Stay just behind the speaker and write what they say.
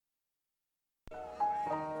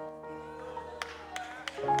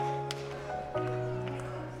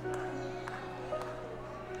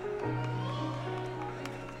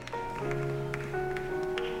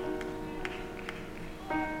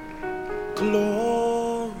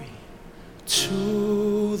Glory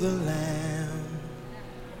to the Lamb.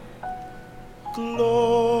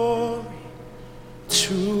 Glory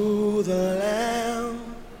to the Lamb.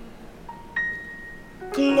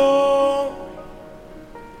 Glory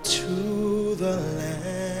to the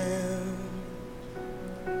Lamb.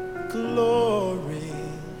 Glory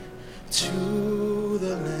to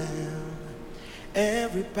the Lamb.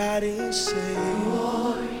 Everybody say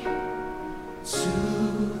glory to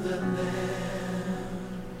the Lamb.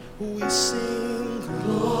 We sing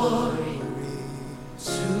glory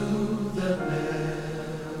to the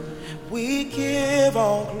Lamb. We give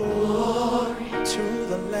all glory to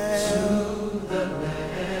the Lamb.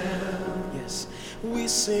 Yes, we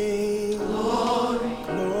sing glory,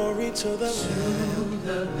 glory to the Lamb.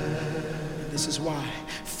 This is why.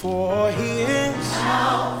 For He is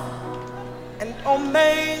Alpha and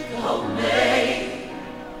Omega.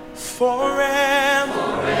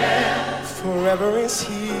 Forever is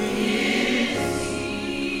He,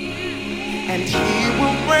 and He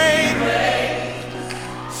will reign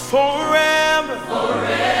forever.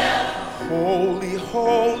 Holy,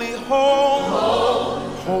 holy, holy,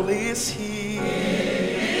 holy is He.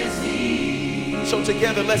 So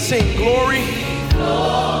together let's sing glory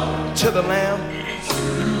to the Lamb.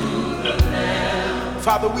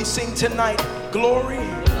 Father, we sing tonight glory,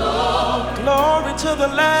 glory to the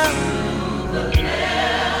Lamb.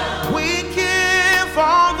 We give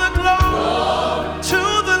all the glory to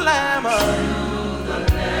the Lamb.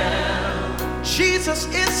 Jesus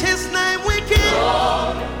is His name. We give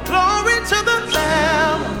glory to the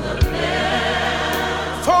Lamb.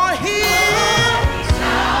 For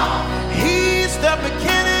He's the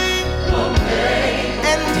beginning,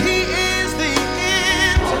 and He is the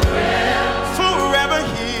end. Forever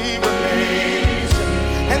He remains,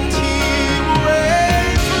 and He will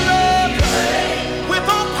reign forever with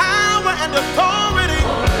all power and authority.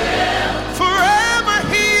 Forever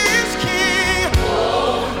He is King.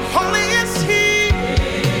 Holy is He.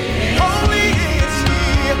 Holy is He.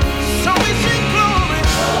 So we sing glory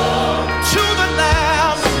to the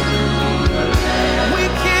Lamb. We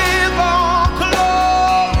give all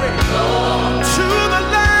glory to the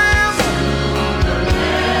Lamb.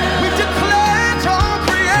 We declare to all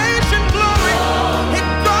creation glory. It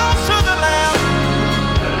goes to the Lamb.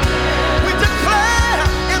 We declare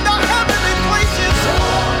in the heavenly places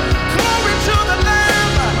glory to the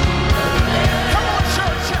Lamb. Come on,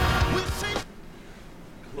 church. We sing.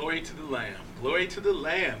 Glory to the Lamb. Glory to the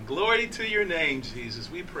Lamb. Glory to your name, Jesus.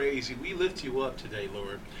 We praise you. We lift you up today,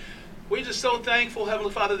 Lord. We're just so thankful,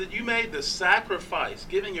 Heavenly Father, that you made the sacrifice,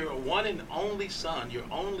 giving your one and only Son, your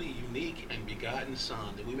only unique and begotten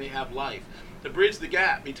Son, that we may have life, to bridge the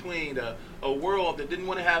gap between a world that didn't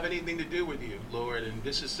want to have anything to do with you, Lord. And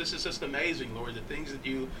this is just amazing, Lord, the things that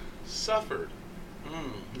you suffered.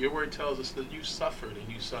 Your word tells us that you suffered,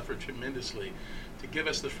 and you suffered tremendously to give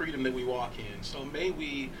us the freedom that we walk in. So may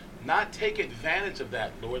we not take advantage of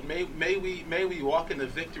that, Lord. May we walk in the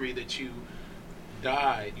victory that you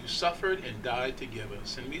died. You suffered and died to give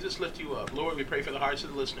us. And we just lift you up. Lord, we pray for the hearts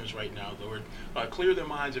of the listeners right now, Lord. Clear their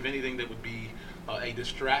minds of anything that would be a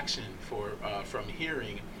distraction from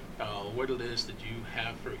hearing what it is that you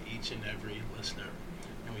have for each and every listener.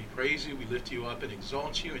 And we praise you, we lift you up and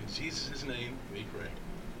exalt you. In Jesus' name we pray.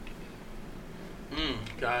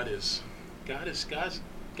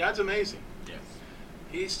 God's amazing. Yes.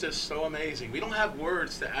 He's just so amazing. We don't have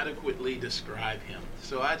words to adequately describe him.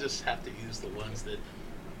 So I just have to use the ones that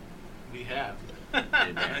we have.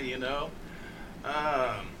 You know?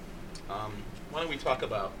 Why don't we talk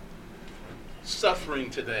about suffering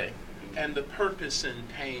today and the purpose in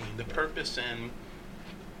pain, the purpose in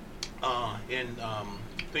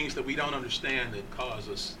things that we don't understand that cause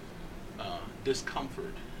us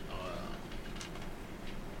discomfort.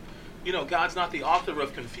 You know, God's not the author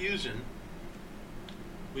of confusion.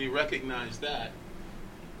 We recognize that.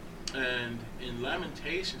 And in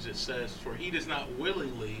Lamentations it says, for he does not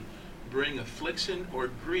willingly bring affliction or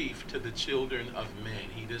grief to the children of men.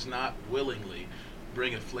 He does not willingly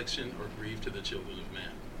bring affliction or grief to the children of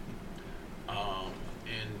men.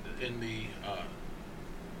 And in the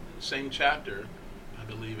same chapter, I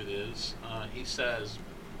believe it is, he says,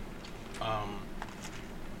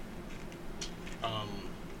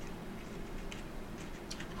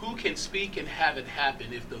 who can speak and have it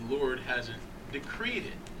happen if the Lord hasn't decreed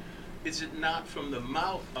it? Is it not from the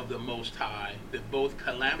mouth of the Most High that both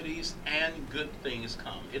calamities and good things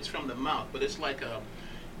come? It's from the mouth, but it's like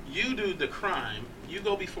you do the crime, you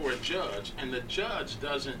go before a judge, and the judge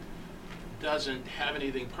doesn't have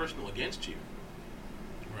anything personal against you,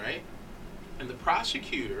 right? And the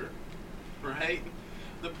prosecutor, right,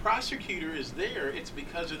 the prosecutor is there, it's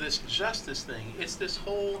because of this justice thing. It's this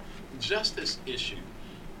whole justice issue.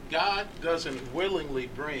 God doesn't willingly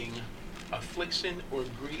bring affliction or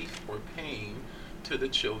grief or pain to the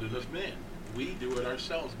children of men. We do it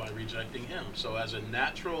ourselves by rejecting him. So as a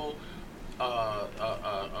natural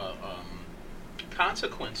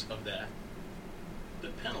consequence of that, the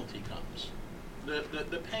penalty comes.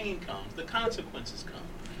 The pain comes. The consequences come.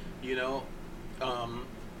 You know,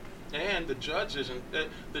 and the judge isn't.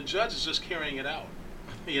 The judge is just carrying it out.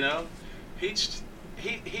 You know, he's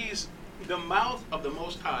the mouth of the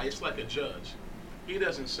Most High. It's like a judge. He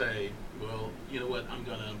doesn't say, well, you know what, I'm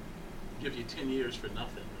gonna give you 10 years for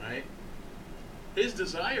nothing, right? His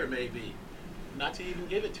desire may be not to even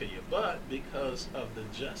give it to you, but because of the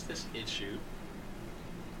justice issue,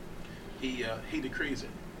 he decrees it.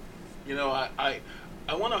 You know, I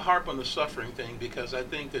want to harp on the suffering thing because I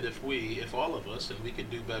think that if all of us, and we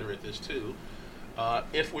could do better at this too,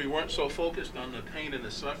 if we weren't so focused on the pain and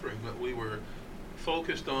the suffering, but we were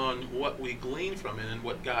focused on what we glean from it and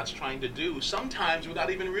what God's trying to do, sometimes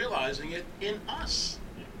without even realizing it, in us.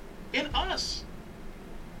 In us.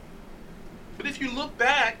 But if you look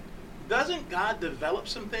back, doesn't God develop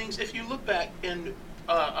some things? If you look back in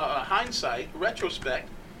hindsight, retrospect,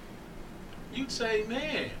 you'd say,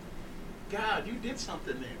 man, God, you did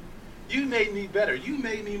something there. You made me better. You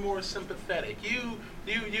made me more sympathetic. You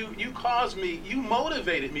caused me, you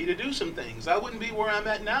motivated me to do some things. I wouldn't be where I'm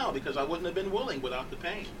at now because I wouldn't have been willing without the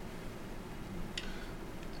pain.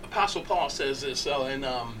 Apostle Paul says this in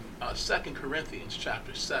 2 Corinthians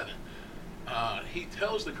chapter 7. He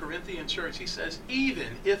tells the Corinthian church, he says,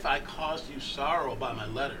 even if I caused you sorrow by my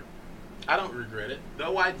letter, I don't regret it,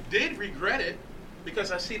 though I did regret it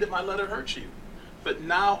because I see that my letter hurts you. But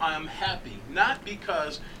now I am happy, not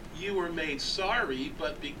because you were made sorry,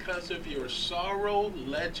 but because of your sorrow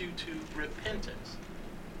led you to repentance.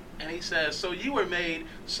 And he says, so you were made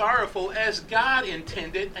sorrowful as God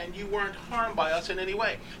intended, and you weren't harmed by us in any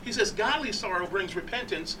way. He says, godly sorrow brings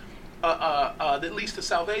repentance that leads to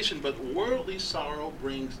salvation, but worldly sorrow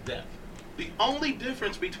brings death. The only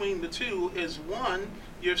difference between the two is one,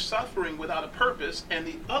 you're suffering without a purpose, and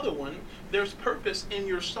the other one, there's purpose in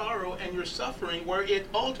your sorrow and your suffering where it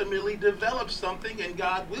ultimately develops something, and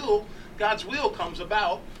God's will comes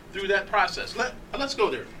about through that process. Let's go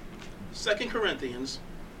there. 2 Corinthians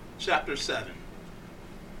chapter 7.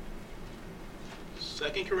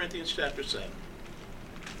 2 Corinthians chapter 7.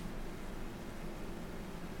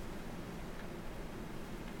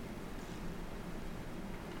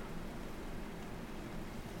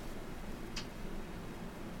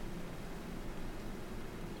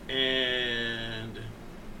 And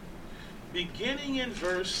beginning in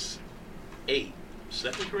verse 8,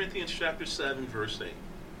 2 Corinthians chapter 7, verse 8.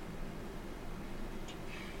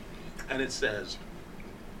 And it says,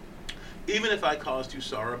 even if I caused you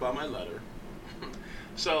sorrow by my letter.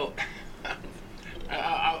 So,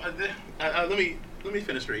 let me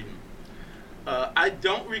finish reading. I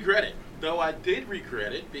don't regret it, though I did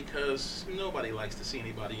regret it because nobody likes to see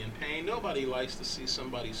anybody in pain. Nobody likes to see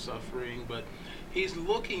somebody suffering, but he's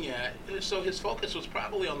looking at, so his focus was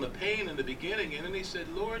probably on the pain in the beginning, and then he said,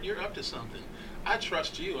 Lord, you're up to something. I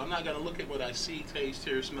trust you. I'm not going to look at what I see, taste,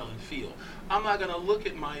 hear, smell, and feel. I'm not going to look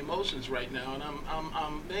at my emotions right now, and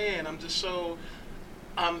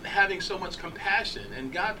I'm having so much compassion.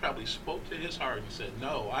 And God probably spoke to his heart and said,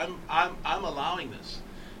 no, I'm allowing this.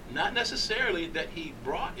 Not necessarily that he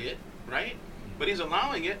brought it, right? But he's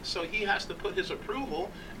allowing it, so he has to put his approval,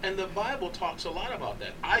 and the Bible talks a lot about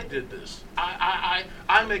that. I did this. I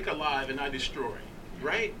make alive and I destroy,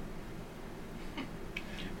 right?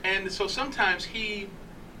 And so sometimes he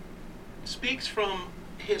speaks from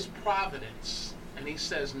his providence, and he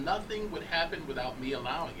says nothing would happen without me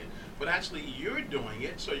allowing it. But actually you're doing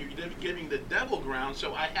it, so you're giving the devil ground,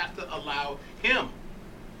 so I have to allow him.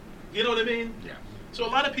 You know what I mean? Yeah. So a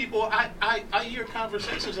lot of people, I hear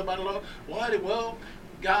conversations about a lot. Why? Well,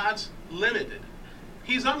 God's limited.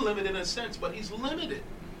 He's unlimited in a sense, but he's limited.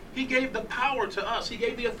 He gave the power to us. He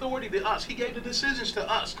gave the authority to us. He gave the decisions to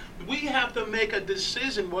us. We have to make a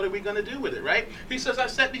decision. What are we going to do with it, right? He says, I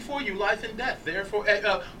set before you life and death, therefore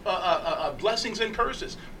blessings and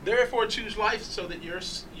curses. Therefore choose life so that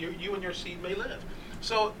you and your seed may live.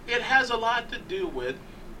 So it has a lot to do with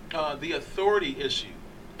the authority issue.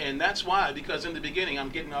 And that's why, because in the beginning, I'm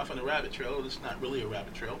getting off on a rabbit trail. It's not really a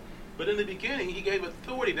rabbit trail. But in the beginning, he gave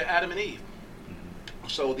authority to Adam and Eve.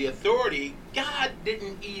 So the authority, God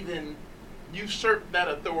didn't even usurp that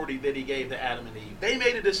authority that he gave to Adam and Eve. They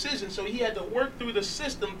made a decision, so he had to work through the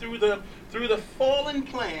system, through the fallen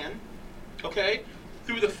plan, okay,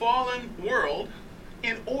 through the fallen world,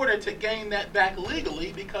 in order to gain that back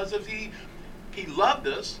legally, because of he loved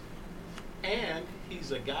us, and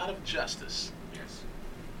he's a God of justice. Yes.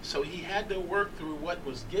 So he had to work through what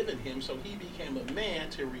was given him, so he became a man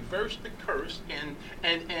to reverse the curse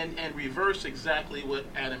and reverse exactly what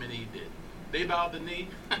Adam and Eve did. They bowed the knee,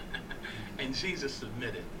 and Jesus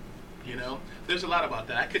submitted. You know, there's a lot about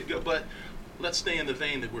that. I could go, but let's stay in the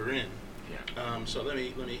vein that we're in. Yeah. So let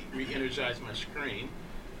me re-energize my screen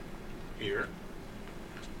here.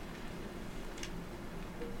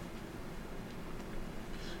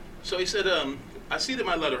 So he said, I see that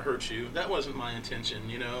my letter hurts you. That wasn't my intention,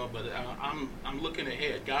 you know, but I'm looking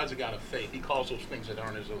ahead. God's a God of faith. He calls those things that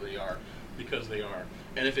aren't as though they are, because they are.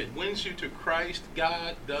 And if it wins you to Christ,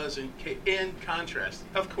 God doesn't care. In contrast,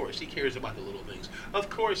 of course, he cares about the little things. Of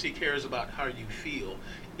course, he cares about how you feel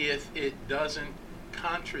if it doesn't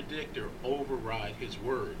contradict or override his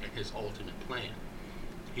word and his ultimate plan.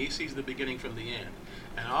 He sees the beginning from the end.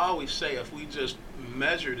 And I always say, if we just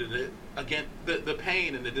measured it against the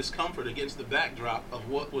pain and the discomfort against the backdrop of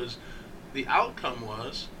what was the outcome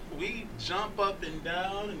was, we jump up and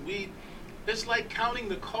down, and it's like counting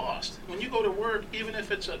the cost. When you go to work, even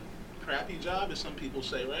if it's a crappy job, as some people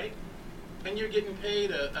say, right? And you're getting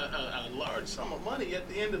paid a large sum of money at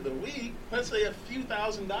the end of the week, let's say a few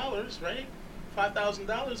 $1,000s, right?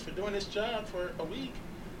 $5,000 for doing this job for a week.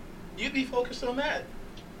 You'd be focused on that,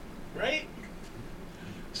 right?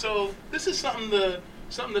 So this is something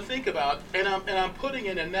to think about, and I'm putting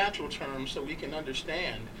it in natural terms so we can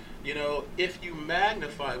understand. You know, if you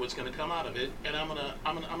magnify what's going to come out of it, and I'm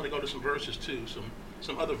gonna go to some verses too,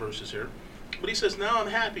 some other verses here. But he says, "Now I'm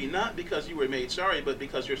happy, not because you were made sorry, but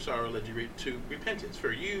because your sorrow led you to repentance.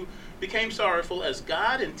 For you became sorrowful as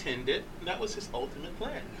God intended." And that was his ultimate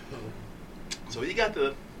plan. So you got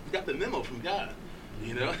the memo from God,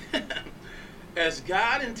 you know. As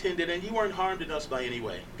God intended, and you weren't harmed in us by any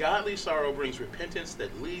way. Godly sorrow brings repentance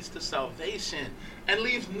that leads to salvation and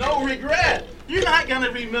leaves no regret. You're not going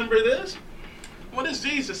to remember this. What does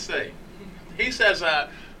Jesus say? He says,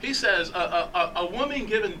 a woman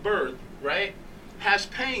giving birth, right, has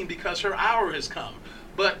pain because her hour has come.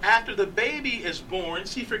 But after the baby is born,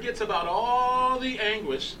 she forgets about all the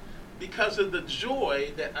anguish because of the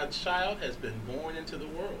joy that a child has been born into the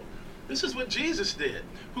world. This is what Jesus did,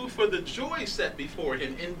 who for the joy set before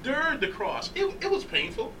him endured the cross. It was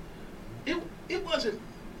painful. It wasn't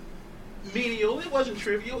menial. It wasn't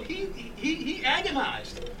trivial. He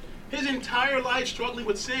agonized his entire life struggling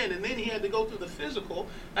with sin, and then he had to go through the physical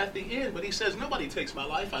at the end. But he says, nobody takes my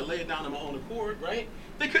life. I lay it down on my own accord, right?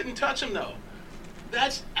 They couldn't touch him, though.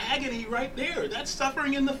 That's agony right there. That's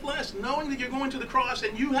suffering in the flesh, knowing that you're going to the cross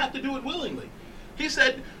and you have to do it willingly. He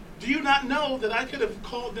said, do you not know that I could have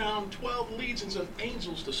called down 12 legions of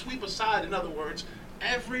angels to sweep aside, in other words,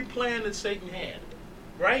 every plan that Satan had,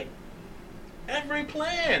 right? Every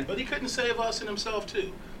plan, but he couldn't save us and himself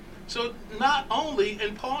too. So not only,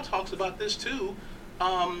 and Paul talks about this too,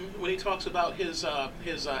 when he talks about his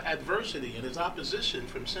adversity and his opposition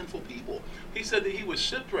from sinful people. He said that he was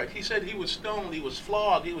shipwrecked. He said he was stoned. He was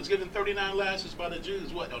flogged. He was given 39 lashes by the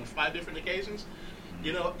Jews, on 5 different occasions?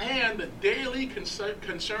 You know, and the daily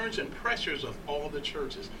concerns and pressures of all the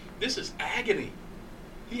churches. This is agony.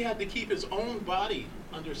 He had to keep his own body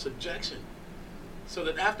under subjection so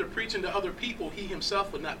that after preaching to other people, he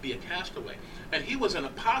himself would not be a castaway. And he was an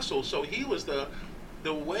apostle, so he was the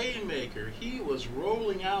way maker. He was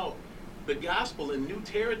rolling out the gospel in new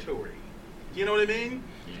territory. You know what I mean?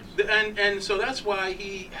 Yes. And so that's why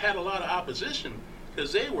he had a lot of opposition,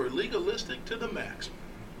 because they were legalistic to the max.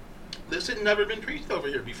 This had never been preached over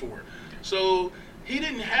here before. So he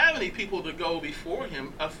didn't have any people to go before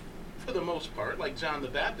him, for the most part, like John the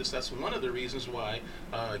Baptist. That's one of the reasons why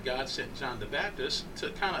God sent John the Baptist to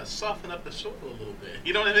kind of soften up the soil a little bit.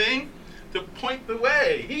 You know what I mean? To point the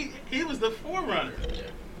way. He was the forerunner.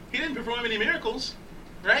 He didn't perform any miracles,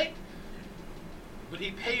 right? But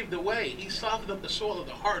he paved the way. He softened up the soil of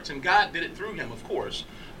the hearts, and God did it through him, of course.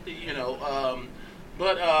 You know,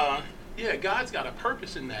 yeah, God's got a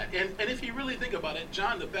purpose in that. And if you really think about it,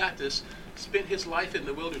 John the Baptist spent his life in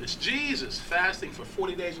the wilderness. Jesus fasting for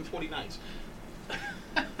 40 days and 40 nights.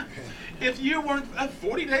 If you weren't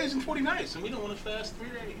 40 days and 40 nights, and we don't want to fast 3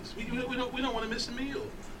 days. We don't want to miss a meal.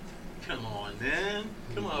 Come on, man.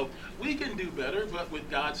 Come on. We can do better, but with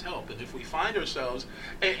God's help. And if we find ourselves,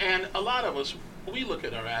 and a lot of us, we look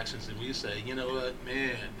at our actions and we say, you know what,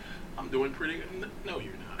 man, I'm doing pretty good. No,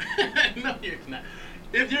 you're not. No, you're not.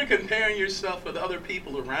 If you're comparing yourself with other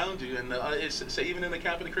people around you, and say even in the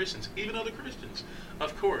camp of the Christians, even other Christians,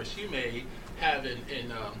 of course, you may have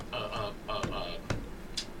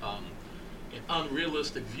an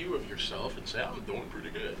unrealistic view of yourself and say, I'm doing pretty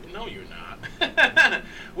good. No, you're not.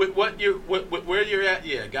 With where you're at,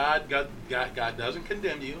 yeah, God doesn't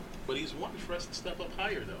condemn you, but He's wanting for us to step up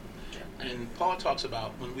higher, though. And Paul talks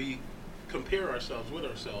about when we compare ourselves with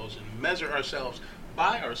ourselves and measure ourselves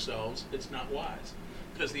by ourselves, it's not wise.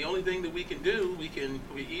 Because the only thing that we can do, we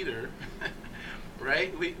either,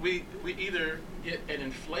 right? We either get an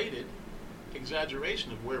inflated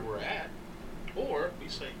exaggeration of where we're at, or we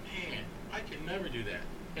say, man, I can never do that.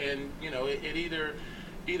 And, it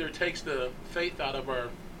either takes the faith out of our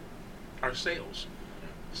sails,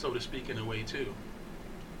 so to speak, in a way, too.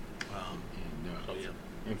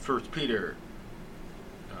 In 1 Peter,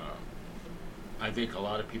 I think a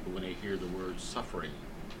lot of people, when they hear the word suffering,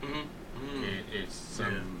 it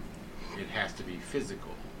has to be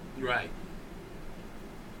physical. Right.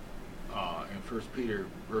 In 1 Peter,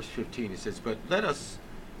 verse 15, it says, "But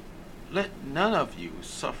let none of you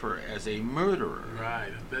suffer as a murderer,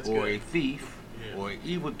 right. That's or good. a thief, or an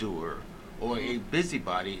evildoer, or a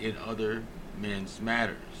busybody in other men's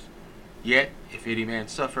matters. Yet, if any man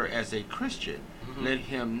suffer as a Christian, let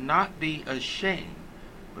him not be ashamed,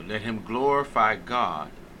 but let him glorify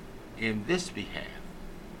God in this behalf.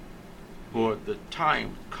 For the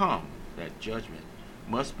time come that judgment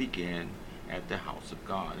must begin at the house of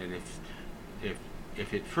God. And if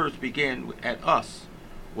it first begin at us,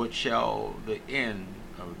 what shall the end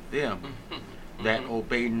of them that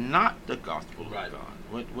obey not the gospel of God?"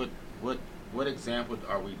 What example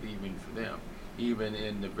are we leaving for them? Even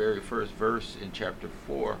in the very first verse in chapter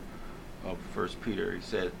 4 of 1 Peter, he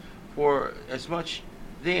said, "For as much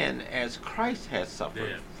then as Christ has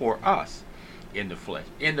suffered for us in the flesh."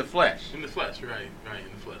 In the flesh, right, in the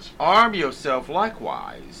flesh. "Arm yourself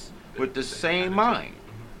likewise with the same mind.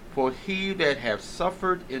 For he that have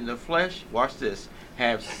suffered in the flesh," watch this,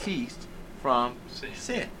 "have ceased from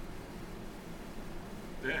sin."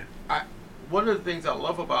 Yeah. One of the things I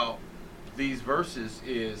love about these verses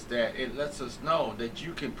is that it lets us know that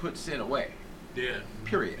you can put sin away. Yeah.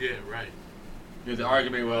 Period. Yeah, right. There's the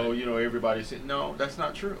argument, well, everybody said, no, that's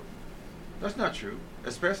not true. That's not true,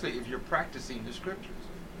 especially if you're practicing the scriptures.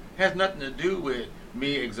 It has nothing to do with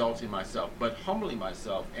me exalting myself, but humbling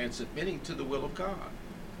myself and submitting to the will of God.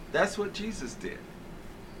 That's what Jesus did.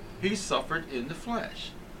 He suffered in the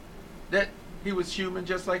flesh. That he was human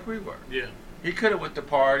just like we were. Yeah. He could have went to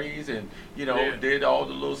parties and, did all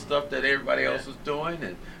the little stuff that everybody else was doing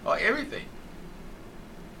and everything.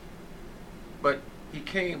 But he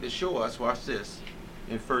came to show us, watch this,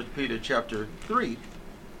 in 1 Peter chapter 3,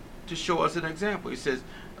 to show us an example. He says,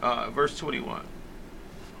 verse 21.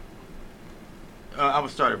 I will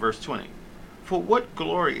start at verse 20. "For what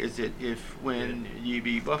glory is it if when ye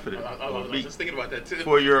be buffeted I was just thinking about that too.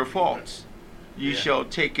 for your faults, ye shall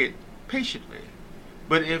take it patiently?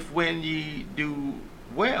 But if when ye do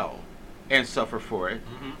well and suffer for it,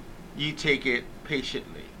 ye take it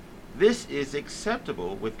patiently, this is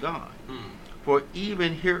acceptable with God. For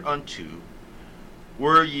even hereunto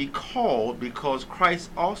were ye called, because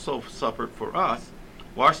Christ also suffered for us,"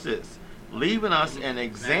 watch this, "leaving us an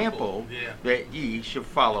example that ye should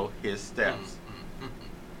follow his steps."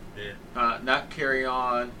 Not carry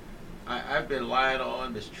on. I've been lied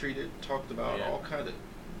on, mistreated, talked about, all kinds of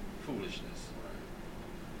foolishness.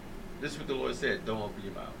 This is what the Lord said: don't open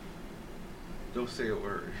your mouth. Don't say a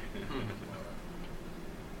word.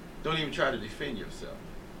 Don't even try to defend yourself.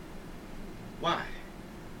 Why?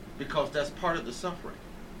 Because that's part of the suffering.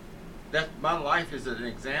 That my life is an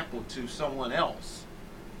example to someone else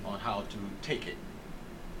on how to take it.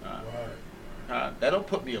 That don't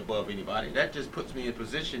put me above anybody. That just puts me in a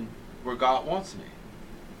position where God wants me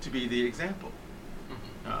to be the example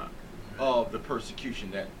of the persecution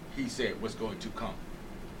that he said was going to come.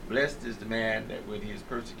 Blessed is the man that when he is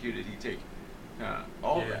persecuted, he takes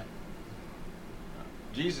all that.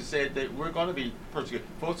 Jesus said that we're going to be persecuted.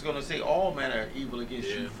 Folks are going to say all manner of evil against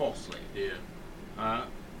you falsely.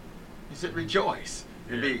 He said, rejoice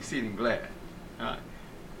and be exceeding glad.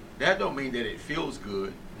 That don't mean that it feels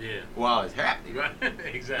good while it's happening. Right.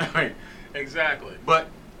 Exactly. Right. Exactly. But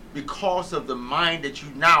because of the mind that you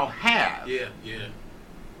now have,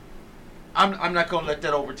 I'm not going to let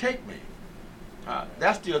that overtake me.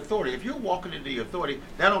 That's the authority. If you're walking in the authority,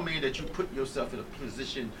 that don't mean that you put yourself in a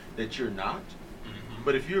position that you're not.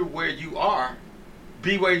 But if you're where you are,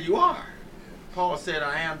 be where you are. Paul said,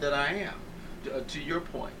 I am that I am, to your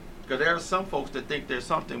point. Because there are some folks that think they're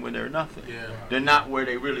something when they're nothing. They're not where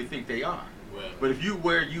they really think they are. But if you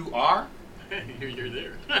where you are, you're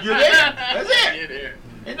there. You're there. That's it. You're there.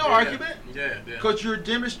 Ain't no argument. Yeah. Because you're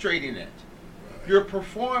demonstrating it. You're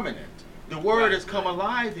performing it. The word has come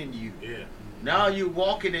alive in you. Now you're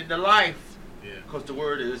walking in the life Yeah. Because the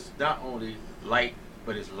word is not only light,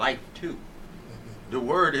 but it's life too. The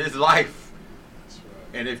word is life. That's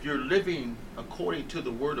right. And if you're living according to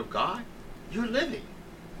the word of God, you're living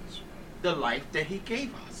That's right. the life that he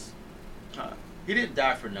gave us. He didn't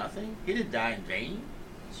die for nothing. He didn't die in vain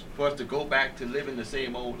That's right. for us to go back to living the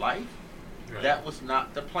same old life. Right. That was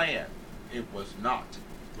not the plan. It was not.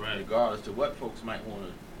 Right. Regardless to what folks might want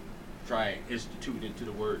to try and institute into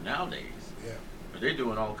the word nowadays. Yeah. But they're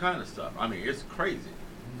doing all kind of stuff. I mean, it's crazy.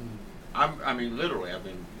 I mean, literally, I've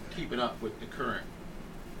been keeping up with the current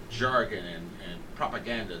jargon and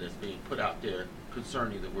propaganda that's being put out there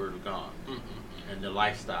concerning the Word of God and the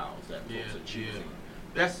lifestyles that folks are choosing.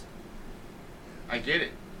 I get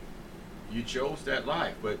it. You chose that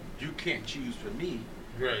life, but you can't choose for me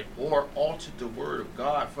Right. or alter the Word of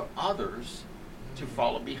God for others to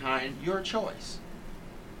follow behind your choice.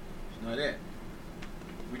 It's not it.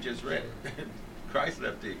 We just read it. Christ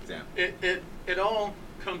left the example. It all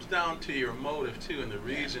comes down to your motive too, and the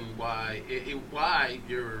reason why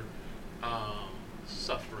you're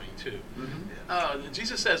suffering too.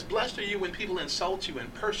 Jesus says, "Blessed are you when people insult you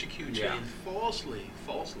and persecute you and falsely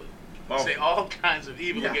say all kinds of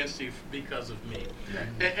evil against you because of me."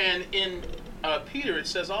 And in Peter, it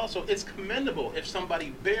says also, it's commendable if somebody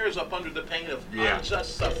bears up under the pain of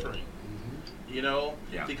unjust suffering. You know,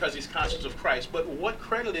 because he's conscious of Christ. But what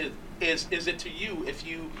credit is it to you if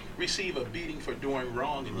you receive a beating for doing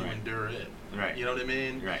wrong and you endure it? Right. You know what I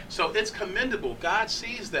mean? Right. So it's commendable. God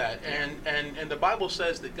sees that, and the Bible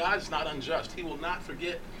says that God is not unjust. He will not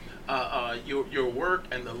forget your work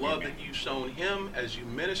and the love that you've shown him as you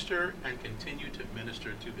minister and continue to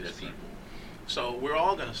minister to his people. So we're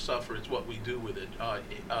all going to suffer. It's what we do with it.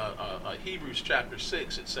 Hebrews chapter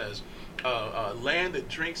 6, it says, land that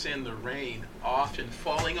drinks in the rain, often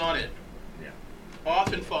falling on it.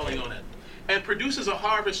 Often falling on it. And produces a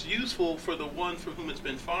harvest useful for the one for whom it's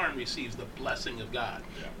been farmed receives the blessing of God.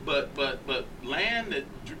 But land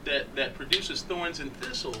that produces thorns and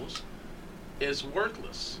thistles is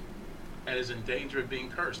worthless and is in danger of being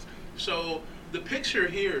cursed. So the picture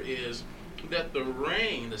here is that the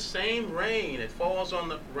rain, the same rain, it falls on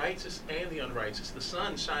the righteous and the unrighteous. The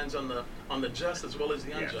sun shines on the just as well as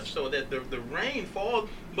the unjust. So that the rain falls,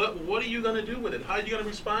 but what are you going to do with it? How are you going to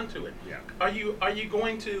respond to it? Are you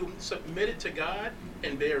going to submit it to God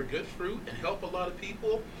and bear good fruit and help a lot of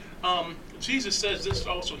people? Jesus says this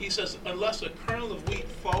also. He says, unless a kernel of wheat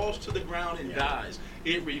falls to the ground and dies,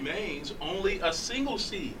 it remains only a single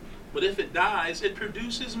seed. But if it dies, it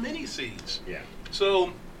produces many seeds.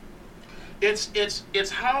 So it's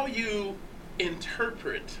how you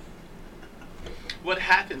interpret what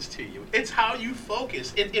happens to you. It's how you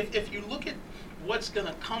focus. If you look at what's going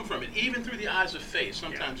to come from it, even through the eyes of faith,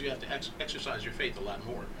 sometimes you have to exercise your faith a lot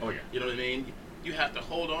more. You know what I mean? You have to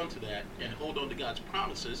hold on to that and hold on to God's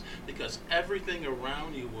promises, because everything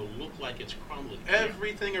around you will look like it's crumbling.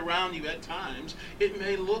 Everything around you at times, it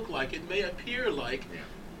may look like, it may appear like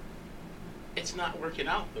it's not working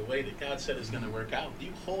out the way that God said it's going to work out.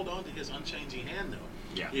 You hold on to his unchanging hand,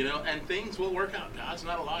 though. You know, and things will work out. God's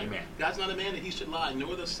not a liar. God's not a man that he should lie,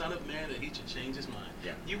 nor the son of man that he should change his mind.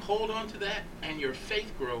 You hold on to that, and your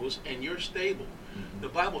faith grows, and you're stable. The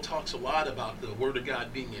Bible talks a lot about the Word of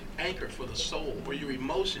God being an anchor for the soul, or your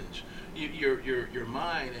emotions, your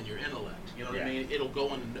mind, and your intellect. You know what I mean? It'll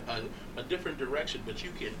go in a different direction, but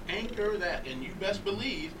you can anchor that, and you best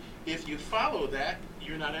believe if you follow that,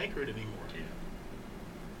 you're not anchored anymore.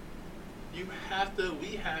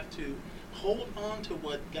 We have to hold on to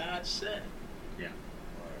what God said.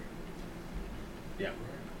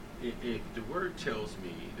 If the Word tells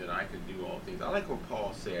me that I can do all things, I like what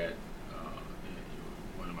Paul said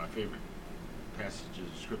in one of my favorite passages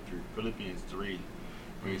of Scripture, Philippians 3,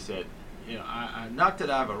 where he said, I not that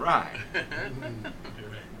I've arrived,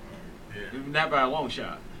 not by a long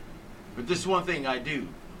shot, but this one thing I do,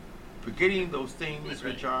 forgetting those things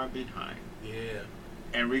which are behind,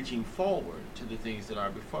 and reaching forward to the things that are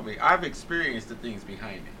before me. I've experienced the things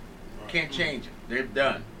behind me. Can't change it. They're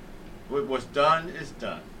done. What was done is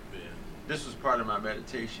done. This was part of my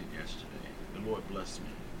meditation yesterday. The Lord blessed me.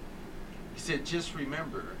 He said, just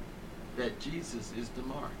remember that Jesus is the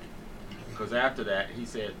mark. Because after that, he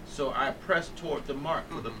said, so I press toward the mark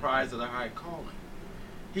for the prize of the high calling.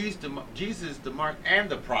 Jesus is the mark and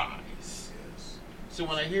the prize. So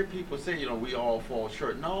when I hear people say, we all fall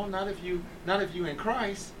short. No, not if you in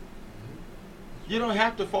Christ. You don't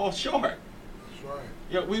have to fall short. That's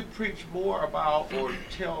right. We preach more about, or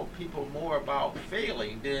tell people more about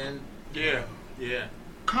failing than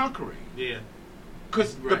conquering.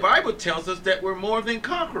 Because the Bible tells us that we're more than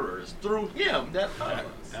conquerors through him that loved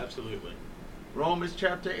us. Absolutely. Romans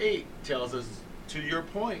chapter 8 tells us, to your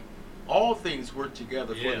point, all things work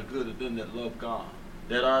together for the good of them that love God,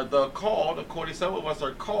 that are the called. According, some of us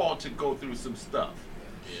are called to go through some stuff.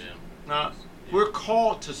 Yeah. Now, we're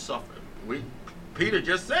called to suffer. Peter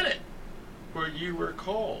just said it. For you were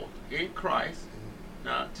called in Christ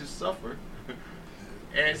not to suffer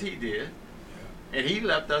as he did. And he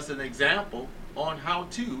left us an example on how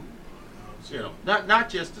to, not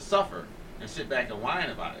just to suffer and sit back and whine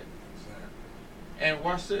about it. And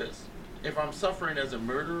watch this. If I'm suffering as a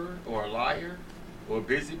murderer or a liar or a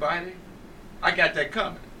busybody, I got that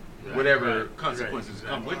coming. Right, whatever consequences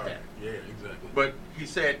come with that. Yeah, exactly. But he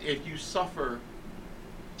said, if you suffer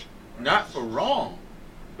not for wrong,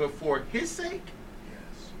 but for his sake,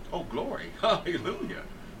 oh glory, hallelujah,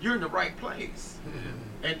 you're in the right place.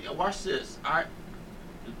 And watch this.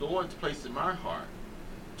 The Lord's placed in my heart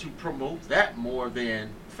to promote that more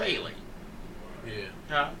than failing.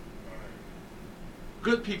 Yeah.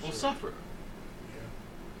 Good people suffer.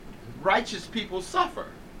 Righteous people suffer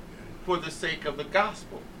for the sake of the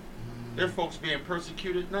gospel. There are folks being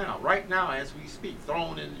persecuted now, right now as we speak,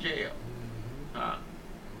 thrown in jail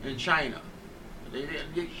in China.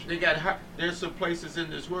 They got. There's some places in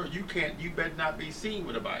this world you better not be seen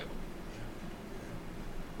with a Bible.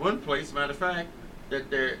 One place, matter of fact, that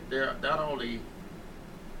they're not only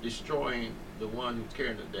destroying the one who's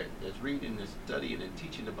carrying that's reading and studying and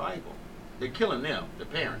teaching the Bible, they're killing them, the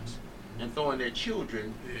parents, and throwing their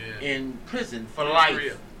children in prison for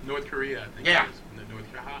life. North Korea, I think. Yeah.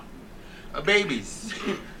 North Korea. Babies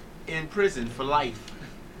in prison for life.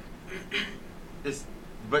 This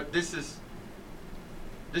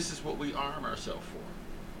is what we arm ourselves for.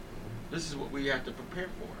 This is what we have to prepare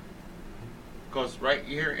for. Because right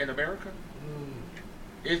here in America,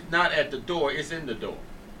 it's not at the door, it's in the door.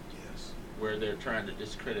 Yes. Where they're trying to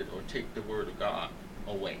discredit or take the word of God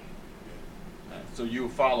away. So you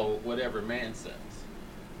follow whatever man says.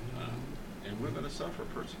 And we're going to suffer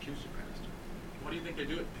persecution, Pastor. Why do you think they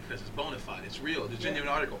do it? Because it's bona fide. It's real. It's a genuine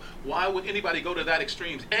article. Why would anybody go to that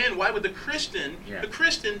extremes? And why would the Christian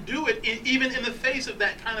do it even in the face of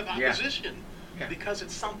that kind of opposition? Yeah. Because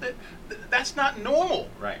it's something that's not normal.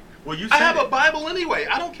 Right. Well, I have a Bible anyway.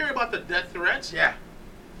 I don't care about the death threats. Yeah.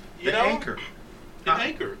 You know? Anchor.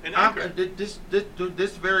 An anchor.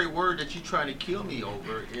 This very word that you're trying to kill me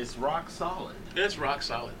over is rock solid. It's rock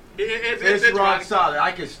solid. It's rock solid.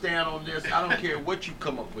 I can stand on this. I don't care what you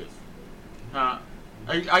come up with.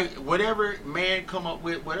 Whatever man come up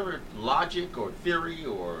with, whatever logic or theory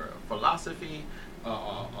or philosophy,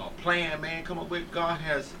 plan man come up with, God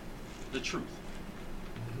has the truth.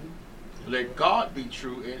 Let God be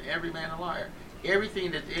true and every man a liar.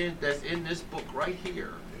 Everything that's in this book right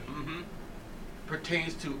here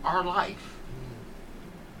pertains to our life.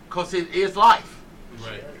 Because it is life.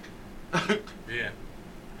 Right. Yeah.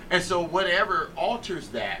 And so whatever alters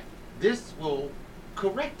that, this will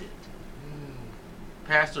correct it.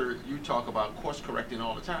 Pastor, you talk about course correcting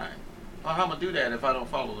all the time. Well, how am I going to do that if I don't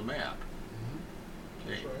follow the map?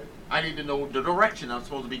 Okay. That's right. I need to know the direction I'm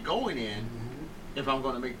supposed to be going in if I'm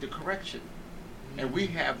going to make the correction. And we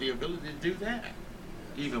have the ability to do that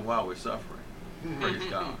even while we're suffering. Praise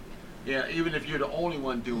God. Yeah, even if you're the only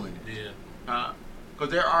one doing it. Yeah.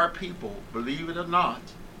 Because there are people, believe it or not,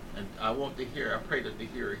 and I pray that the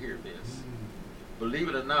hearer hear this. Believe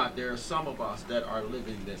it or not, there are some of us that are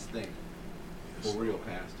living this thing. For real,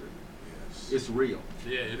 Pastor. Yes. It's real.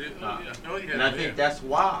 Yeah, it is. And I think that's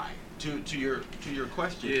why, to your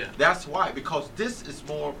question, that's why, because this is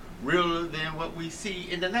more real than what we see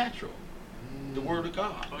in the natural. The Word of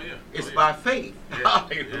God. Oh, yeah. It's by faith.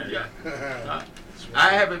 Hallelujah. I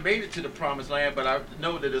haven't made it to the promised land, but I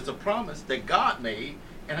know that it's a promise that God made,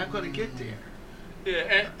 and I'm going to get there.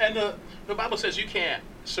 Yeah, and the Bible says you can't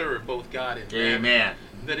serve both God and man. Amen.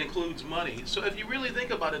 That includes money. So if you really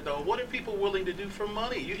think about it, though, what are people willing to do for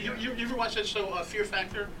money? You ever watch that show, Fear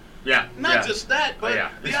Factor? Yeah. Not just that,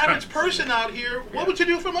 but the average person out here, what would you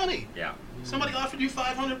do for money? Yeah. Somebody offered you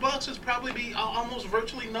 $500, it's probably be almost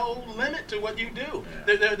virtually no limit to what you do.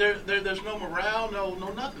 Yeah. There's no morale, no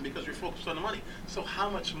nothing, because you're focused on the money. So how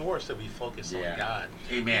much more should we focus on God?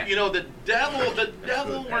 Amen. You know, the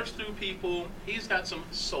devil works through people. He's got some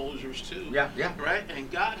soldiers too. Yeah. Right? And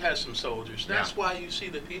God has some soldiers. That's why you see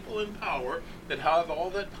the people in power that have all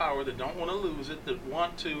that power, that don't want to lose it, that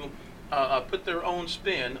want to put their own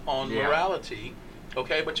spin on morality.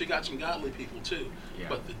 Okay, but you got some godly people too. Yeah.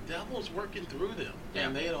 But the devil's working through them,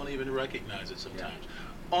 and they don't even recognize it sometimes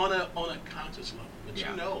on a conscious level. But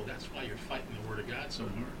you know that's why you're fighting the Word of God so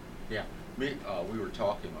hard. Yeah, we were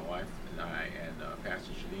talking, my wife and I, and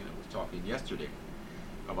Pastor Shalina was talking yesterday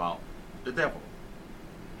about the devil.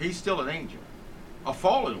 He's still an angel. a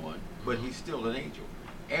fallen one, but he's still an angel.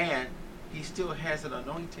 And he still has an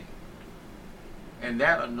anointing. And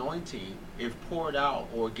that anointing, if poured out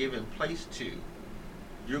or given place to,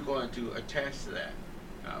 you're going to attach to that.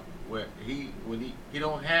 Where he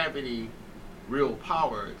don't have any real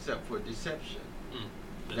power except for deception.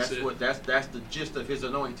 That's the gist of his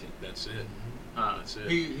anointing. That's it. That's it.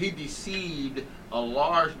 He deceived a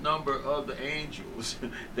large number of the angels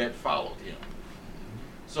that followed him.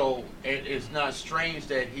 So it's not strange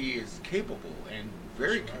that he is capable and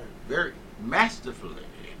very masterfully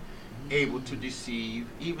able to deceive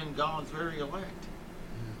even God's very elect.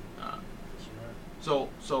 So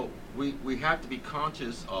we have to be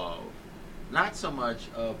conscious of not so much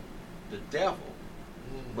of the devil,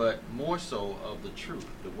 but more so of the truth,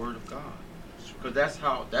 the Word of God, because that's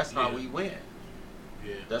how we win.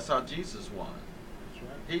 Yeah. That's how Jesus won. That's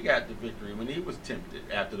right. He got the victory when he was tempted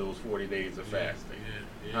after those 40 days of fasting.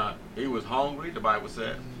 Yeah. He was hungry, the Bible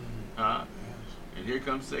says. And here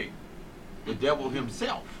comes Satan, the devil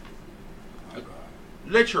himself.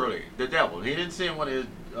 Literally, the devil. He didn't send one of his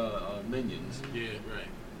minions. Yeah,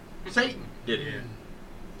 right. Satan did it. Yeah.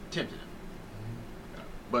 Tempted him.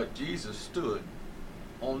 But Jesus stood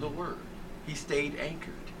on the Word. He stayed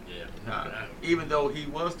anchored. Yeah. Even though he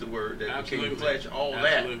was the Word that became flesh, all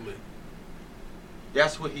Absolutely.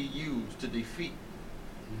 that's what he used to defeat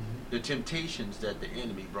the temptations that the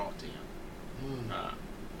enemy brought to him.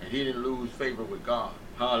 And he didn't lose favor with God.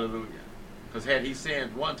 Hallelujah. Because had he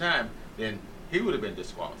sinned one time, then he would have been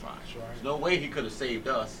disqualified. That's right. There's no way he could have saved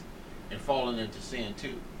us and fallen into sin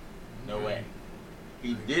too. No way.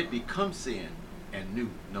 He did become sin and knew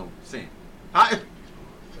no sin. Thank you,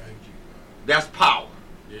 God. That's power.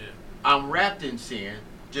 Yeah. I'm wrapped in sin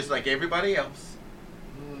just like everybody else,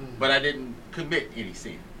 but I didn't commit any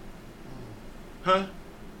sin. And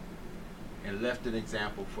left an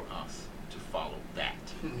example for us to follow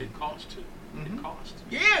that. It cost too. It cost.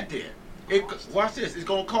 Yeah, it did. Watch this. It's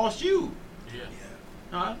going to cost you.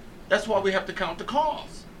 Yeah. That's why we have to count the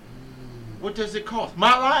cost. What does it cost?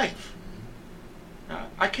 My life.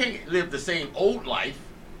 I can't live the same old life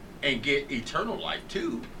and get eternal life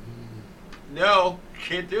too. No,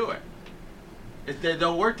 can't do it. It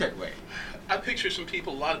don't work that way. I picture a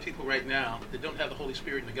lot of people right now that don't have the Holy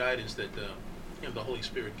Spirit and the guidance that the Holy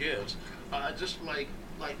Spirit gives, just like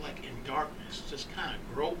in darkness, just kind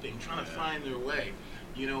of groping, trying to find their way,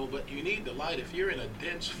 But you need the light. If you're in a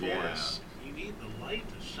dense forest, you need the light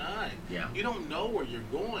to shine. Yeah. You don't know where you're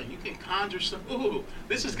going. You can conjure some. Ooh,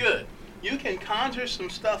 this is good. You can conjure some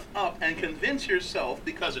stuff up and convince yourself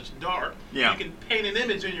because it's dark. Yeah. You can paint an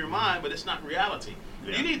image in your mind, but it's not reality.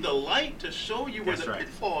 Yeah. You need the light to show you where That's the right.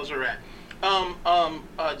 pitfalls are at.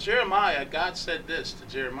 Jeremiah, God said this to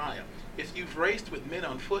Jeremiah: if you've raced with men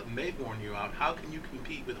on foot and they've worn you out, how can you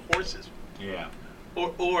compete with horses? Yeah.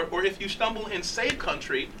 Or if you stumble in safe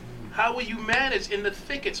country, how will you manage in the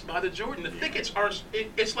thickets by the Jordan? The thickets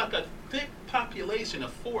it's like a thick population, a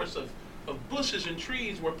force of bushes and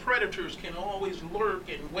trees where predators can always lurk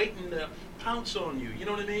and waiting to pounce on you. You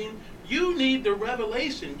know what I mean? You need the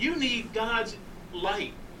revelation. You need God's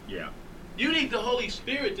light. Yeah. You need the Holy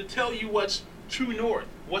Spirit to tell you what's true north,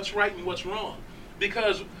 what's right and what's wrong.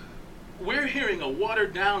 Because we're hearing a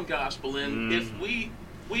watered down gospel, and if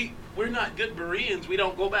we're not good Bereans, we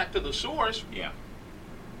don't go back to the source. Yeah.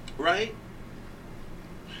 Right?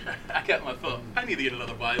 I got my thought. I need to get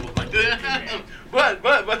another Bible. But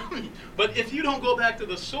if you don't go back to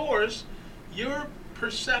the source, your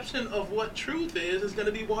perception of what truth is going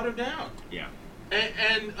to be watered down. Yeah.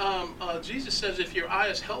 And Jesus says if your eye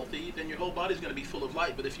is healthy, then your whole body is going to be full of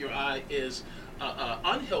light. But if your eye is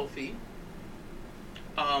unhealthy,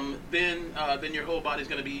 then your whole body is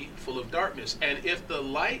going to be full of darkness. And if the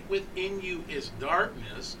light within you is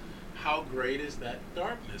darkness, how great is that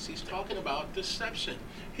darkness? He's talking about deception.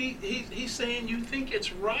 He's saying you think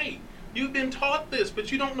it's right. You've been taught this,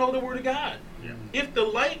 but you don't know the Word of God. Yeah. If the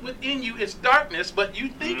light within you is darkness, but you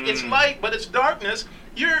think it's light, but it's darkness,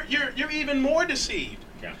 you're even more deceived.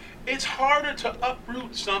 Yeah. It's harder to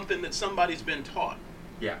uproot something that somebody's been taught.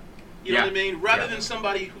 Yeah. You know what I mean? Rather Yeah. than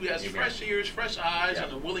somebody who has Amen. fresh ears, fresh eyes, Yeah.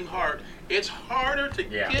 and a willing heart, it's harder to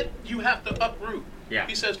get. You have to uproot. Yeah.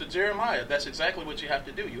 He says to Jeremiah, that's exactly what you have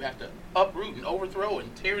to do. You have to uproot and overthrow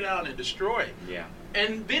and tear down and destroy. Yeah.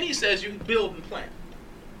 And then he says you build and plant.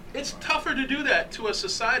 It's tougher to do that to a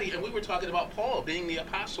society, and we were talking about Paul being the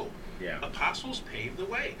apostle. Yeah. Apostles paved the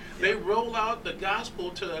way. Yeah. They roll out the gospel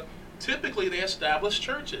to, typically they establish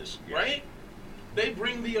churches, Yeah. right? They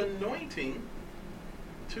bring the anointing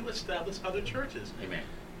to establish other churches. Amen.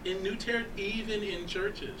 In New Territory, even in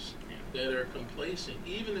churches. Yeah. that are complacent,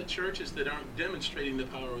 even the churches that aren't demonstrating the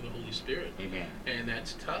power of the Holy Spirit. Amen. And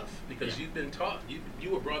that's tough because Yeah. you've been taught. You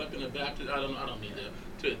were brought up in a Baptist. I don't mean to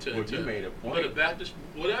Well, you made a point. But a Baptist,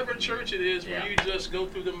 whatever church it is, Yeah. where you just go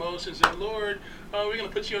through the motions and Lord, we're going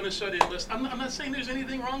to put you on the Sunday list. I'm not saying there's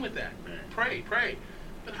anything wrong with that. Right. Pray.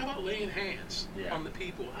 But how about laying hands Yeah. on the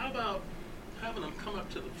people? How about having them come up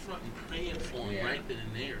to the front and praying for them Yeah. right then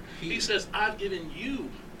and there? He says, I've given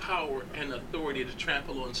you power and authority to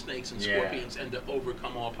trample on snakes and Yeah. scorpions and to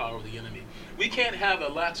overcome all power of the enemy. We can't have a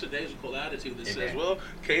lackadaisical attitude that says, Amen. well,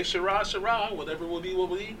 que sera, sera, whatever will be, will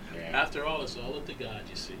be. Yeah. After all, it's all up to God,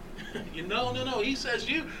 you see. No. He says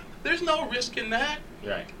there's no risk in that.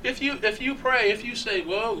 Right. If you pray, if you say,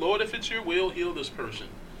 well, Lord, if it's your will, heal this person.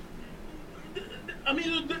 I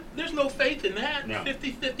mean, there's no faith in that. No.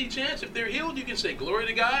 50-50 chance. If they're healed, you can say, glory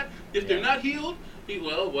to God. If they're Yeah. not healed,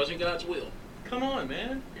 well, it wasn't God's will. Come on,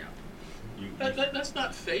 man. Yeah. That's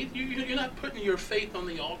not faith. You're not putting your faith on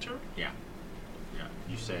the altar. Yeah.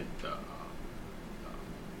 You said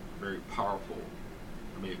very powerful.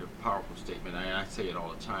 I made a powerful statement. I say it all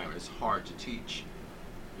the time. It's hard to teach,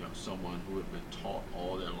 someone who has been taught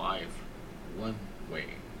all their life one way,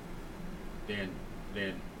 then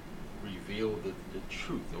reveal the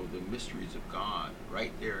truth or the mysteries of God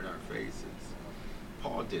right there in our faces.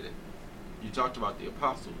 Paul did it. You talked about the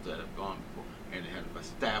apostles that have gone before and have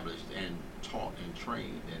established and taught and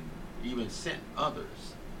trained and even sent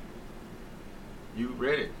others. You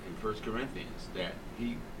read it in 1 Corinthians that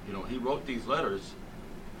he wrote these letters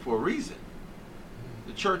for a reason.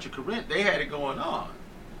 The church of Corinth, they had it going on.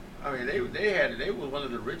 I mean, they were one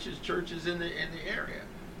of the richest churches in the area,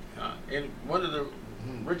 in one of the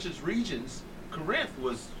richest regions. Corinth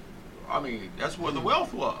was, that's where the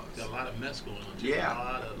wealth was. Got a lot of mess going on. Too.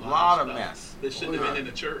 Yeah, a lot of stuff mess. that shouldn't have been in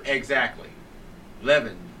the church. Exactly,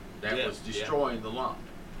 leaven that Yeah, was destroying the lump,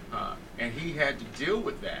 and he had to deal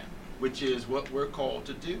with that, which is what we're called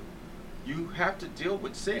to do. You have to deal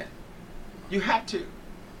with sin. You have to.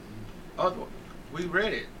 Otherwise, we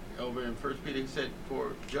read it over in 1 Peter. He said,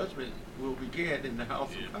 "For judgment will begin in the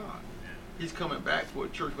house of God." He's coming back for a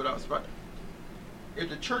church without spot. If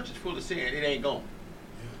the church is full of sin, it ain't going.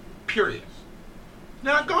 Period.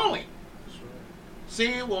 Not going. That's right.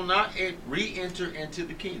 Sin will not re-enter into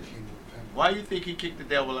the kingdom. Why do you think he kicked the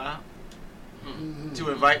devil out?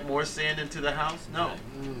 To invite more sin into the house? No.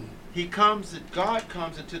 God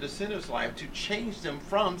comes into the sinner's life to change them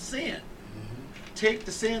from sin. Take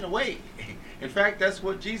the sin away. In fact, that's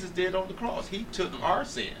what Jesus did on the cross. He took our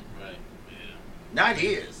sin. Right. Yeah. Not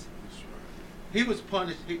his. That's right. He was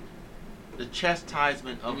punished. The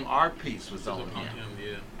chastisement of our peace was on him.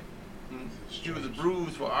 Yeah. He was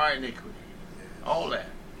bruised for our iniquity. All that.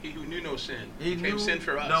 He who knew no sin He became knew sin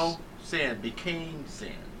for us. no sin, became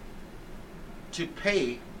sin. To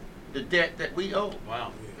pay the debt that we owe.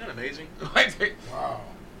 Wow. Isn't that amazing? Wow.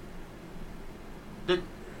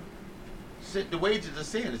 The wages of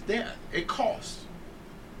sin is death. It costs.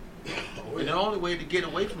 And the only way to get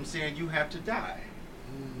away from sin, you have to die.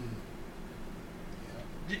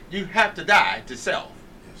 You have to die to self.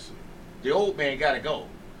 Yes, sir. The old man got to go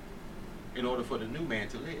in order for the new man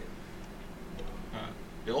to live.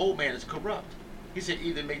 The old man is corrupt. He said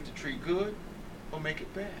either make the tree good or make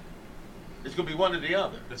it bad. It's going to be one or the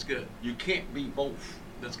other. That's good. You can't be both.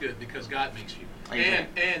 That's good because God makes you. Amen.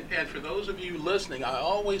 And for those of you listening, I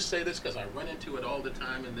always say this because I run into it all the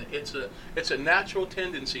time, and it's a natural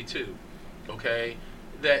tendency too. Okay,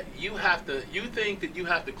 that you think that you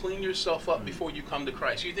have to clean yourself up before you come to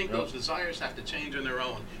Christ. You think those desires have to change on their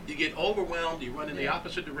own. You get overwhelmed. You run in the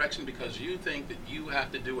opposite direction because you think that you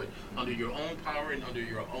have to do it under your own power and under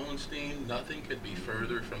your own steam. Nothing could be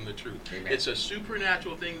further from the truth. Amen. It's a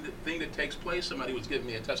supernatural thing that takes place. Somebody was giving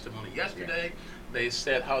me a testimony yesterday. They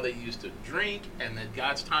said how they used to drink and that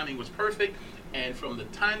God's timing was perfect. And from the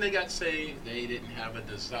time they got saved, they didn't have a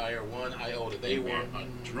desire one iota. They were a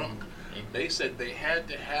drunk. They said they had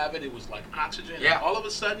to have it. It was like oxygen. Yeah. And all of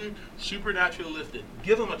a sudden, supernatural lifted.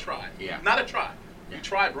 Give them a try. Yeah. Not a try. Yeah. You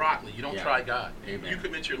try broccoli. You don't Yeah. try God. Amen. You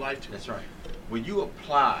commit your life to it. That's right. When you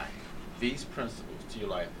apply these principles to your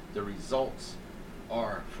life, the results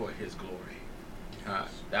are for His glory.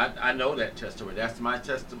 I know that testimony. That's my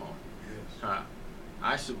testimony. Yes.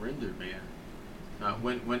 I surrendered, man.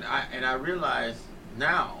 When I realize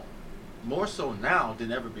now, more so now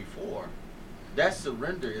than ever before, that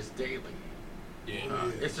surrender is daily. Yeah.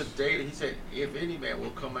 It's a daily. He said, if any man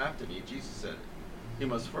will come after me, Jesus said it, he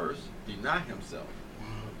must first deny himself,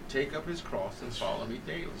 take up his cross, and follow me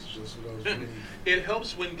daily. That's just what I was reading. It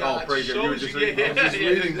helps when God praise God. You were shows just you. reading- I was just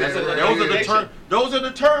reading that. Those are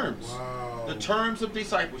the terms. Wow. The terms of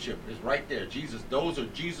discipleship is right there. Jesus, those are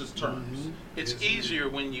Jesus' terms. Mm-hmm. It's Yes, easier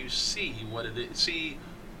when you see what it is, see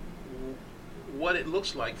what it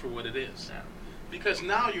looks like for what it is. Yeah. Because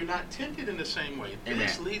now you're not tempted in the same way.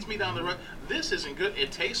 This Amen. leads me down the road. This isn't good.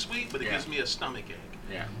 It tastes sweet, but it Yeah. gives me a stomach ache.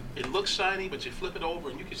 Yeah. It looks shiny, but you flip it over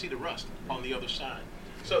and you can see the rust on the other side.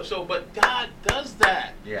 But God does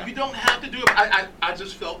that. Yeah. You don't have to do it. I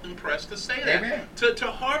just felt impressed to say that. Amen.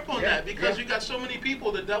 To harp on Yeah, that, because yeah. you got so many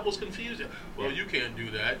people, the devil's confusing. Well, Yeah. you can't do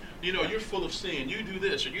that. You know, you're full of sin. You do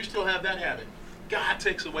this, or you still have that habit. God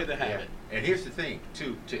takes away the Yeah. habit. And here's the thing,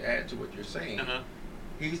 too, to add to what you're saying. Uh-huh.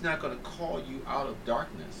 He's not going to call you out of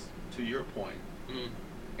darkness, to your point, Mm.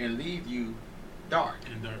 and leave you dark.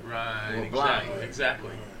 And right, Or blind.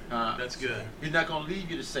 exactly. That's good. He's not going to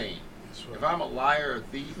leave you the same. That's right. If I'm a liar,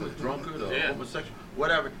 a thief, a drunkard, or Yeah. homosexual,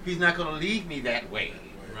 whatever, he's not going to leave me that way.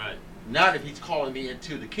 Right. Not if he's calling me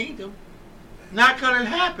into the kingdom. Not going to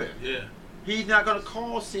happen. Yeah. He's not going to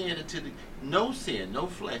call sin into the... No sin, no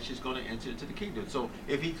flesh is going to enter into the kingdom. So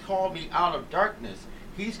if he called me out of darkness,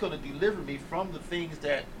 he's going to deliver me from the things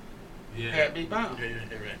that Yeah. had me bound. Yeah,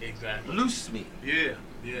 right. Exactly. Loose me. Yeah.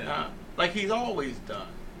 Yeah. Like he's always done.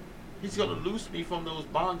 He's going to loose me from those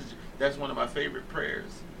bondages. That's one of my favorite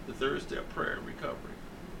prayers, the third step prayer in recovery.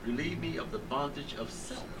 Relieve me of the bondage of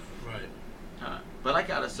self. Right. But I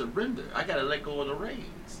got to surrender. I got to let go of the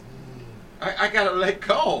reins. Mm. I got to let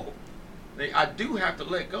go. I do have to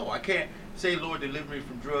let go. I can't say, Lord, deliver me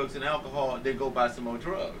from drugs and alcohol, and then go buy some more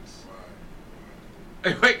drugs.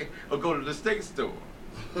 Or go to the state store.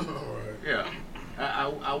 Right. Right. Yeah.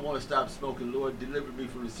 I want to stop smoking. Lord, deliver me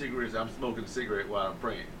from the cigarettes. I'm smoking a cigarette while I'm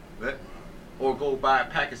praying. But, or go buy a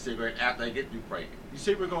pack of cigarettes after I get through praying. You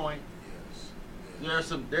see where we're going?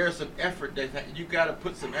 Yes. There's some effort that you got to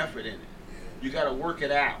put some effort in it. Yeah. You got to work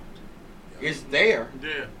it out. It's there,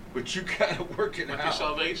 Yeah. but you got to work it Like out. your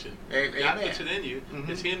salvation. Amen. God puts it in you. Mhm.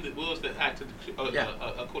 It's Him that wills to act Yeah.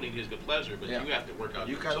 according to His good pleasure, but Yeah. you have to work out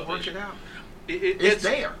You your got to work salvation. it out. It's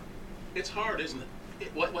there. It's hard, isn't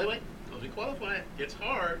it? Wait. Let me qualify it. It's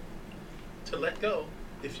hard to let go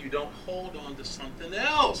if you don't hold on to something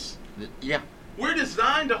else. Yeah. We're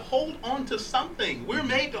designed to hold on to something. We're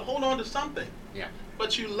made to hold on to something. Yeah.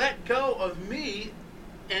 But you let go of me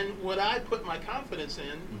and what I put my confidence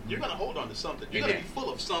in, you're going to hold on to something. You're going to be Amen.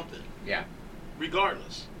 full of something, Yeah.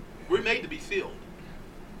 regardless. We're made to be filled.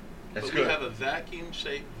 That's But good. we have a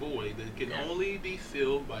vacuum-shaped void that can Yeah. only be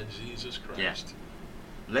filled by Jesus Christ.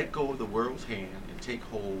 Let go of the world's hand and take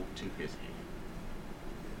hold to his hand.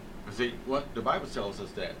 You see, what the Bible tells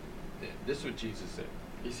us that this is what Jesus said.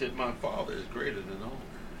 He said, my Father is greater than all,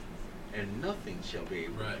 and nothing shall be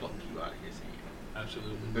able Right. to pluck you out of his hand.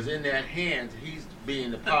 Absolutely. Because in that hand, he's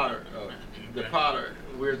being the potter,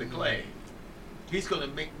 we're the clay. He's going to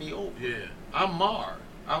make me over. Yeah. I'm marred.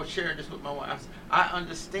 I was sharing this with my wife. I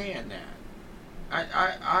understand that.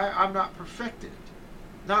 I'm not perfected.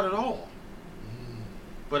 Not at all. Mm.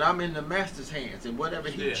 But I'm in the master's hands, and whatever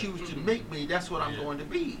he Yeah. chooses to make me, that's what I'm Yeah. going to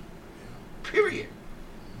be. Period.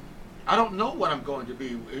 I don't know what I'm going to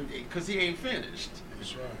be, because he ain't finished.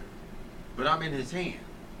 That's right. But I'm in his hand,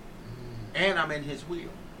 Mm. and I'm in his will.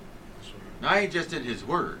 That's right. Now, I ain't just in his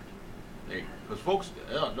word. Because folks,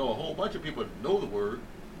 I don't know, a whole bunch of people know the word,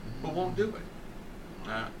 but won't do it.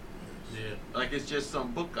 Yeah. Like it's just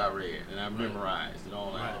some book I read and I Right. memorized and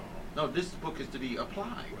all that. Right. No, this book is to be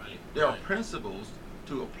applied. Right. There are Right. principles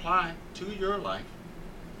to apply to your life,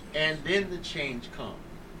 and then the change comes.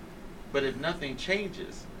 But if nothing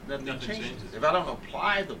changes, nothing changes. If I don't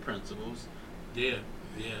apply the principles, Yeah.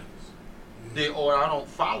 Yeah. or I don't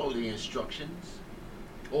follow the instructions,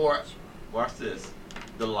 or watch this,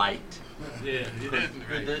 the light. Yeah.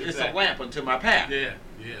 It's Exactly. a lamp unto my path. Yeah.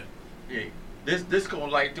 Yeah. Yeah. This gonna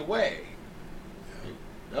light the way.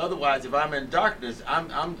 Otherwise, if I'm in darkness,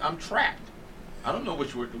 I'm trapped. I don't know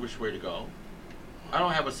which way to go. I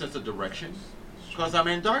don't have a sense of direction because I'm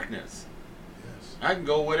in darkness. Yes. I can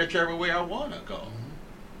go whichever way I want to go. Mhm.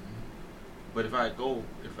 But if I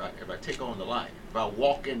take on the light, if I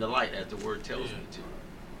walk in the light as the word tells Yeah. me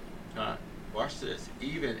to, watch this.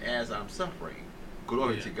 Even as I'm suffering,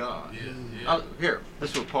 glory Yeah. to God. Yeah. Yeah. Here,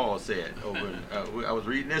 this is what Paul said over. I was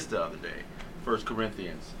reading this the other day, 1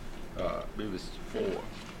 Corinthians, I believe it was 4.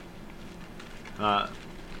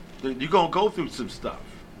 You're gonna go through some stuff,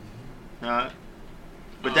 but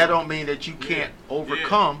that don't mean that you can't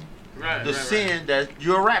overcome Right. the right, sin that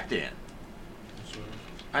you're wrapped in. That's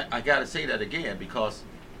right. I gotta say that again because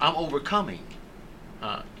I'm overcoming.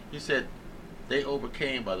 He said they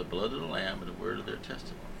overcame by the blood of the Lamb and the word of their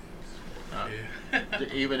testimony. Yeah.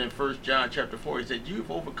 Even in 1 John chapter 4, he said, "You've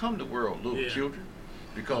overcome the world, little Yeah. children,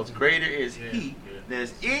 because greater is Yeah, He yeah.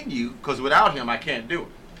 that's in you, because without Him I can't do it.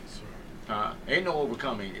 That's right. Ain't no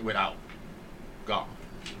overcoming without God.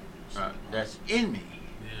 That's in me.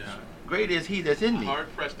 Yeah. Greater is He that's in me.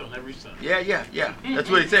 Hard pressed on every side. Yeah. That's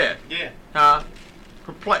what He said. Yeah.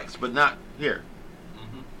 Perplexed, but not here.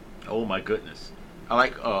 Mm-hmm. Oh my goodness. I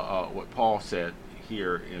like what Paul said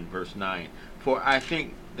here in verse 9. For I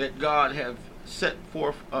think that God have set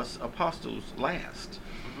forth us apostles last,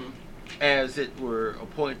 as it were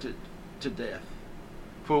appointed to death.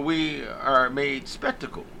 For we are made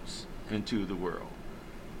spectacles into the world,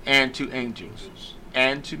 and to angels,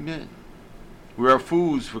 and to men. We are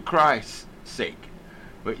fools for Christ's sake,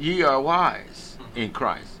 but ye are wise in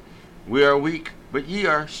Christ. We are weak, but ye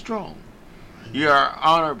are strong. Ye are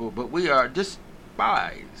honorable, but we are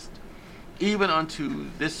despised. Even unto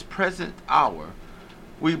this present hour,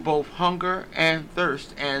 we both hunger and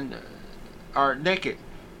thirst, and are naked,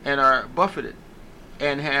 and are buffeted,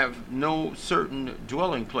 and have no certain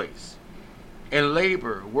dwelling place, and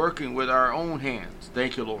labor, working with our own hands.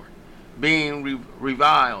 Thank you, Lord. Being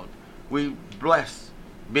reviled, we bless.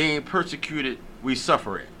 Being persecuted, we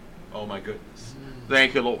suffer it. Oh my goodness.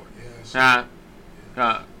 Thank you, Lord.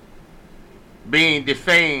 Yes. Being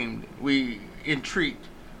defamed, we entreat.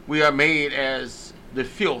 We are made as the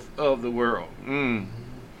filth of the world, and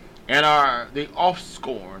are the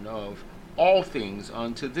offscorn of all things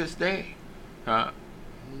unto this day. I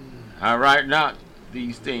write not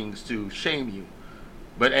these things to shame you,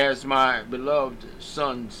 but as my beloved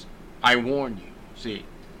sons, I warn you. See,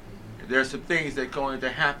 there's some things that are going to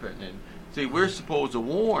happen, and see, we're supposed to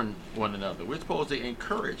warn one another. We're supposed to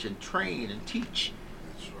encourage and train and teach.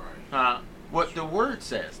 That's right. What the Word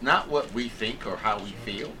says, not what we think or how we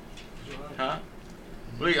feel. That's right.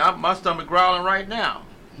 Believe my stomach growling right now,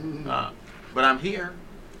 but I'm here.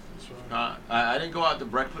 That's right. I didn't go out to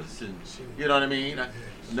breakfast, and you know what I mean.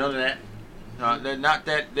 None of that. Not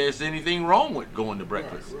that there's anything wrong with going to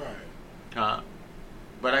breakfast. Right.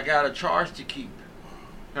 But I got a charge to keep.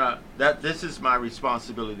 That this is my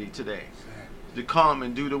responsibility today, Exactly. to come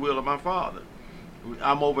and do the will of my Father.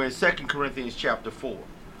 I'm over in 2 Corinthians chapter 4,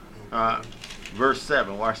 verse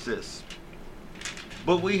 7. Watch this.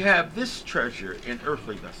 But we have this treasure in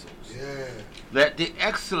earthly vessels, Yeah. that the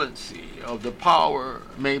excellency of the power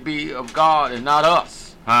may be of God and not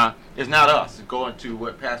us. It's not us. Going to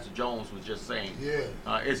what Pastor Jones was just saying.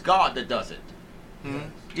 Yeah. It's God that does it. Yes.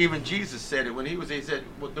 Even Jesus said it when he said,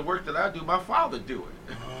 well, the work that I do, my Father do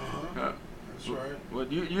it. That's right. Well,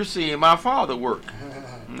 you're seeing my Father work.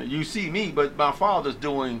 You see me, but my Father's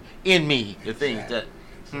doing in me the things that...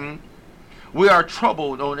 We are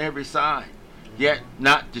troubled on every side, yet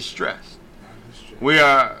not distressed. We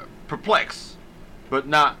are perplexed, but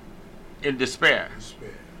not in despair.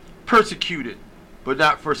 Persecuted, but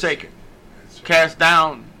not forsaken. Cast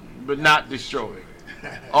down, but not destroyed.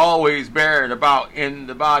 Always bearing about in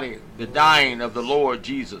the body the dying of the Lord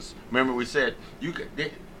Jesus. Remember we said,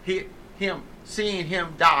 seeing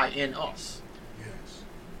him die in us. Yes.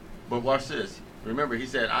 But watch this. Remember, he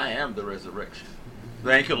said, I am the resurrection.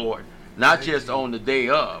 Thank you, Lord. Not just on the day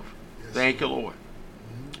of. Thank you, Lord.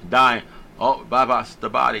 Dying, the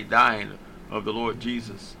body dying of the Lord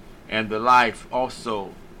Jesus, and the life also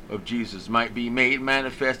of Jesus might be made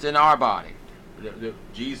manifest in our body.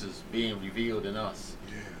 Jesus being revealed in us.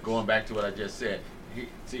 Yes. Going back to what I just said.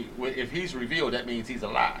 If he's revealed, that means he's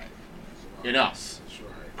alive in us. That's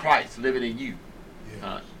right. Christ living in you.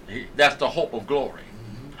 Yes. That's the hope of glory.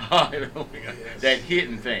 Hallelujah. Yes. That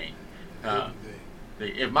hidden thing. Hidden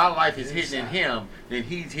If my life is hidden in Inside. him, then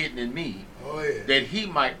he's hidden in me. Oh, yeah. That he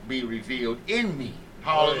might be revealed in me.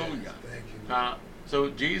 Hallelujah. Oh, yes. Thank you. So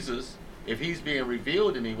Jesus, if he's being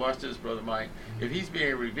revealed in me, watch this, Brother Mike. If he's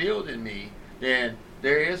being revealed in me, then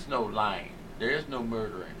there is no lying. There is no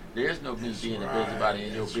murdering. There is no me That's being a right. busybody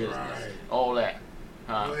in your That's business. right. All that.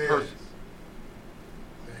 Oh, yes. Person.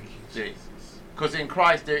 Thank you, See. Jesus. Because in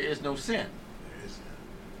Christ there is no sin. There is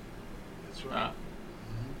none. That's right.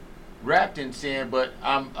 Wrapped in sin, but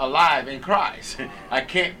I'm alive in Christ. I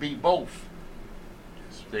can't be both.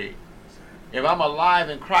 That's right. See, Exactly. if I'm alive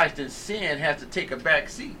in Christ, then sin has to take a back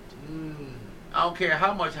seat. Mm. I don't care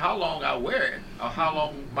how long I wear it, or how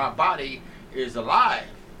long my body is alive.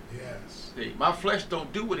 Yes. See, my flesh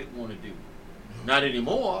don't do what it want to do. Not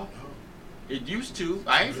anymore. No. It used to.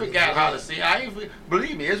 I ain't forgot how to sin.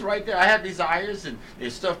 Believe me, it's right there. I have desires and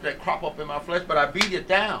stuff that crop up in my flesh, but I beat it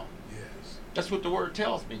down. Yes. That's what the word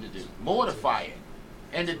tells me to do. Mortify it.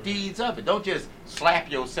 And the deeds of it. Don't just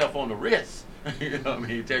slap yourself on the wrist. You know what I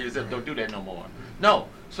mean? Tell yourself, don't do that no more. No.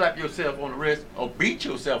 Slap yourself on the wrist or beat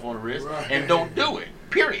yourself on the wrist Right. and don't do it.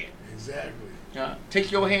 Period. Exactly.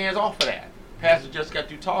 Take your hands off of that. Pastor just got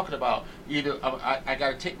through talking about either I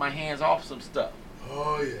got to take my hands off some stuff.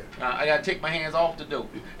 Oh, yeah. I got to take my hands off the dope.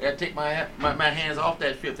 I got to take my hands off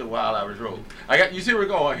that 50 while I was rolled. You see where we're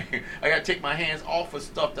going? I got to take my hands off of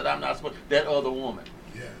stuff that I'm not supposed. That other woman.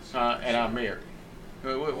 Yes. And I'm married.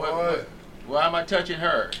 Boy. Why am I touching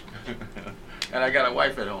her? And I got a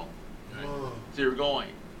wife at home. See where we're going?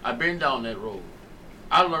 I've been down that road.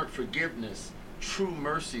 I learned forgiveness, true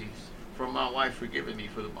mercies from my wife forgiving me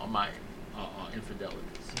for my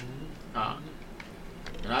infidelities.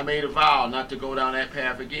 And I made a vow not to go down that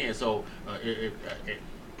path again. So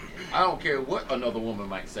I don't care what another woman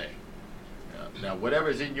might say. Now,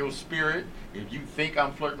 whatever's in your spirit, if you think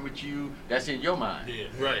I'm flirting with you, that's in your mind. Yeah,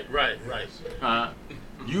 right.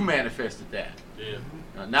 You manifested that.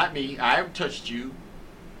 Yeah. Not me. I haven't touched you,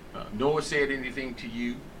 nor said anything to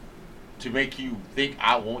you to make you think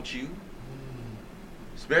I want you.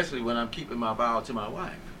 Especially when I'm keeping my vow to my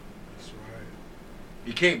wife. That's right.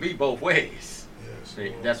 You can't be both ways. Yes.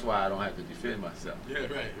 See, that's why I don't have to defend myself. Yeah,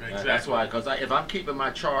 right, exactly. That's why, because if I'm keeping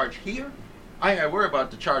my charge here, I ain't got to worry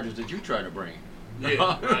about the charges that you try to bring.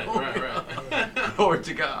 Yeah, right. Glory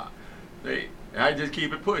to God. See, and I just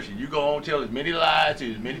keep it pushing. You go on tell as many lies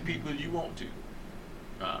to as many people as you want to.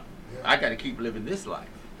 I got to keep living this life.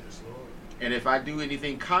 Yes, Lord. And if I do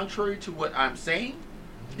anything contrary to what I'm saying,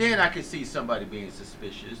 then I can see somebody being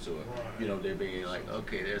suspicious, or they're being like,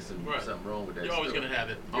 okay, there's something wrong with that. You're always story. going to have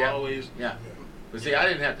it. Yeah. Always. Yeah. But see,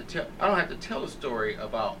 I don't have to tell a story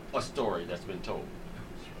about a story that's been told,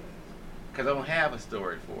 because I don't have a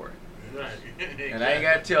story for it. Right. And I ain't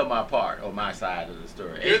got to tell my part or my side of the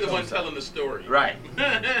story. You're the one telling the story. Right.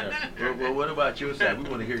 Well, what about your side? We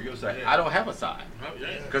want to hear your side. Yeah. I don't have a side.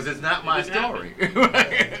 Yeah. Because it's not my story. Yeah.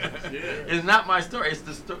 It's not my story.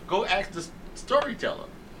 It's go ask the storyteller.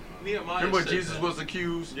 Nehemiah Remember when said Jesus that. was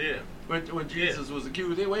accused? Yeah. When Jesus was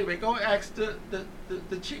accused, wait a minute, go ask the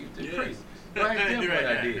chief, the priest. Go ask them what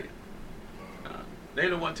I did. They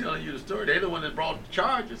the one telling you the story. They the one that brought the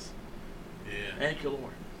charges. Yeah. Thank you,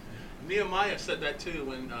 Lord. Nehemiah said that too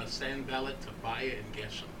when Sanballat, Tobiah, and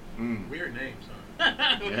Geshem. Weird names,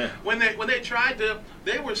 huh? Yeah. When they tried to,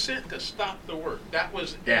 they were sent to stop the work. That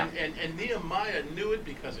was, and Nehemiah knew it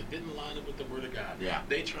because it didn't line up with the word of God. Yeah.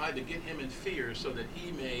 They tried to get him in fear so that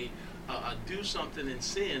he may do something in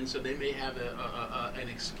sin, so they may have an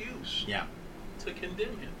excuse to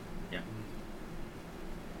condemn him. Yeah.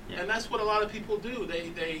 And that's what a lot of people do.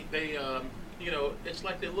 They it's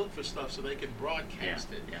like they look for stuff so they can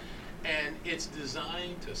broadcast it. Yeah. And it's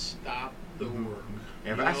designed to stop the work.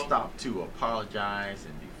 If I stop to apologize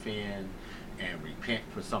and defend and repent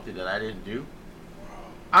for something that I didn't do,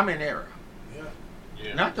 I'm in error.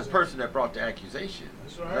 Yeah. Not the person that brought the accusation.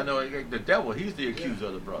 That's right. I know the devil, he's the accuser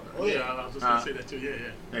of the brother. Oh, yeah, I was just going to say that too.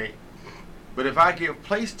 Yeah. Hey, but if I give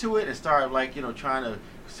place to it and start trying to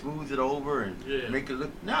smooth it over and make it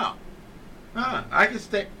look, I can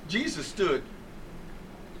stay. Jesus stood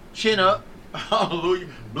chin up, hallelujah,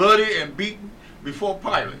 bloody and beaten before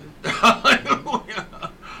Pilate. Hallelujah.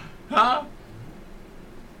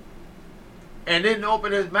 And didn't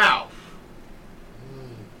open his mouth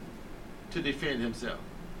to defend himself.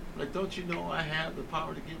 Like, don't you know I have the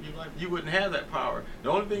power to give you life? You wouldn't have that power.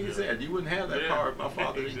 The only thing he said, you wouldn't have that power if my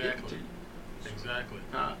Father didn't give it to you. Exactly.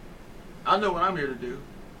 I know what I'm here to do.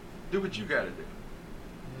 Do what you got to do.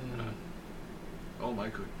 Oh my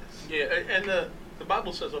goodness. Yeah, and the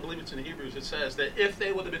Bible says, I believe it's in Hebrews, it says that if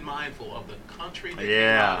they would have been mindful of the country they came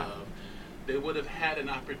out of, they would have had an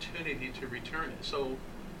opportunity to return it. So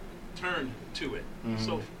turn to it.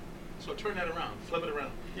 So turn that around, flip it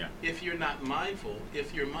around. Yeah. If you're not mindful,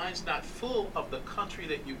 if your mind's not full of the country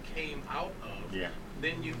that you came out of,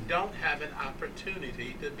 then you don't have an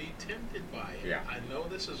opportunity to be tempted by it. Yeah. I know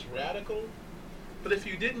this is radical, but if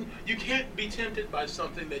you didn't, you can't be tempted by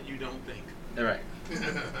something that you don't think. All right.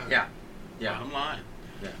 Yeah. Bottom line.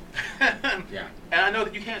 Yeah. Yeah. And I know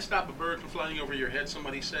that you can't stop a bird from flying over your head,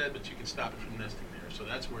 somebody said, but you can stop it from nesting there. So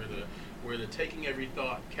that's where the taking every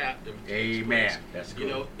thought captive takes place. That's good. You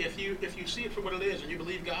know, if you see it for what it is and you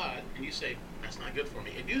believe God and you say, that's not good for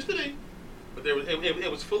me. It used to be. But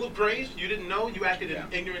it was full of grace. You didn't know. You acted in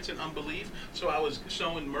ignorance and unbelief. So I was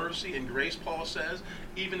showing mercy and grace, Paul says,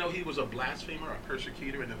 even though he was a blasphemer, a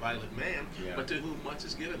persecutor, and a violent man. Yeah. But to whom much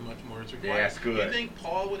is given, much more is required. Yeah, that's good. You think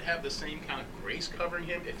Paul would have the same kind of grace covering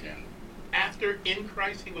him if after in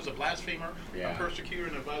Christ he was a blasphemer, a persecutor,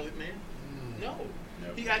 and a violent man? No.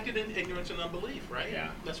 Nope. He acted in ignorance and unbelief, right?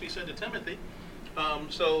 Yeah. That's what he said to Timothy.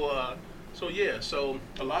 So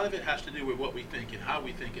a lot of it has to do with what we think and how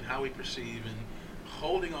we perceive and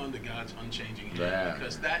holding on to God's unchanging hand,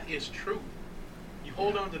 because that is true. You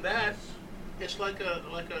hold on to that, it's like a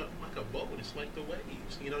boat. It's like the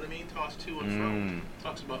waves. You know what I mean? Tossed to and fro.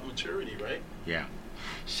 Talks about maturity, right? Yeah.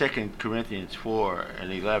 2 Corinthians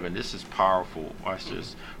 4:11. This is powerful. Watch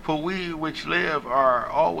this. For we which live are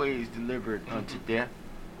always delivered unto death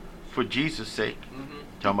for Jesus' sake.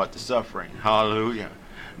 Talking about the suffering. Hallelujah.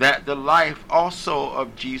 That the life also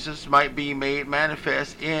of Jesus might be made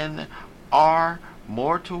manifest in our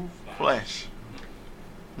mortal flesh.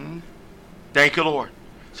 Thank you, Lord.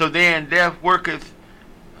 So then death worketh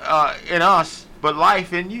in us, but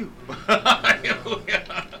life in you.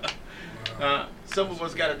 Some of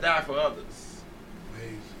us got to die for others.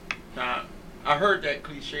 Now, I heard that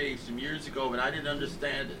cliche some years ago, and I didn't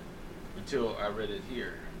understand it until I read it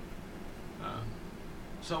here.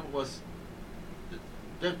 Some of us,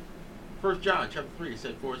 1 John chapter 3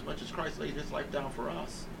 said, for as much as Christ laid his life down for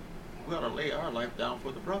us, we ought to lay our life down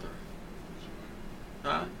for the brother.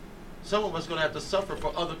 Some of us going to have to suffer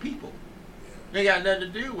for other people. They got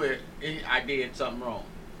nothing to do with I did something wrong.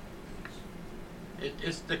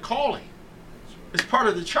 It's the calling. It's part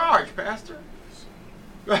of the charge, Pastor.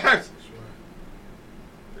 That's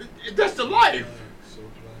the life.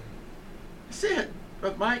 That's it.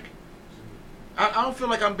 But Mike, I don't feel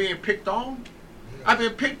like I'm being picked on. I've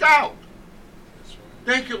been picked out.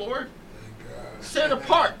 Thank you, Lord. Set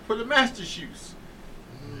apart for the master's use.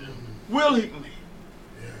 Willingly.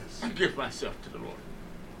 I give myself to the Lord.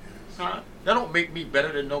 That don't make me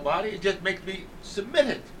better than nobody. It just makes me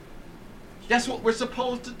submitted. That's what we're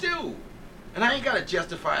supposed to do. And I ain't got to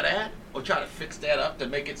justify that or try to fix that up to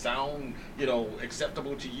make it sound,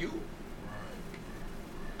 acceptable to you.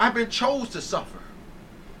 I've been chose to suffer.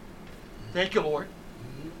 Thank you, Lord.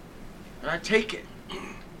 And I take it.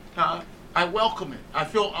 I welcome it. I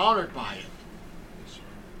feel honored by it.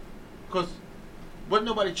 Because wasn't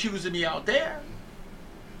nobody choosing me out there.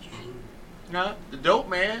 The dope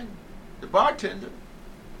man, the bartender,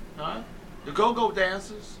 the go-go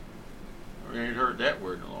dancers. I ain't heard that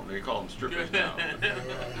word in a long time. They call them strippers now.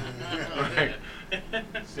 Right.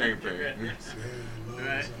 Same thing.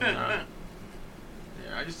 Yeah,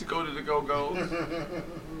 I used to go to the go-go's.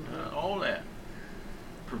 All that.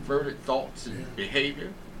 Perverted thoughts and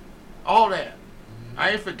behavior. All that. I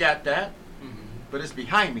ain't forgot that. But it's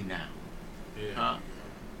behind me now. Yeah.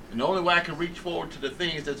 And the only way I can reach forward to the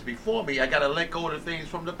things that's before me, I got to let go of the things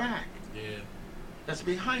from the back. Yeah. That's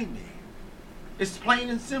behind me. It's plain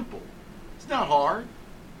and simple. It's not hard.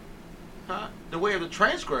 The way of the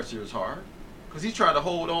transgressor is hard. Because he's trying to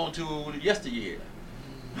hold on to yesteryear.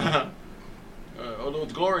 Or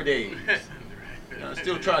those glory days.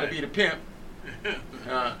 Still trying to be the pimp.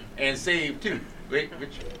 And saved too. Which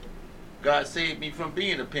God saved me from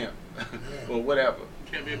being a pimp. Or whatever.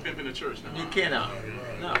 You can't be a pimp in the church now. You cannot.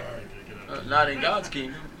 No. Not in God's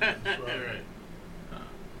kingdom. Right.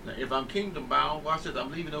 Now, if I'm kingdom bound, watch this,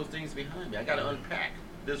 I'm leaving those things behind me. I got to unpack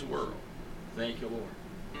this world. Thank you, Lord.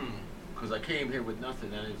 Because I came here with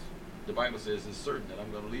nothing, and the Bible says it's certain that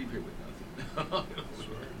I'm going to leave here with nothing.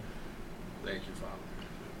 Thank you, Father.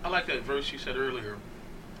 I like that verse you said earlier.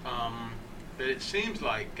 That it seems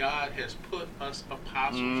like God has put us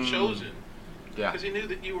apostles, chosen. Yeah. Because he knew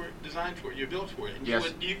that you were designed for it, you're built for it. And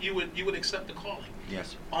Yes. you would accept the calling.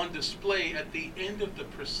 Yes. On display at the end of the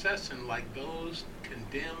procession, like those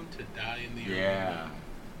condemned to die in the Yeah. arena.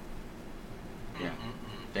 Yeah.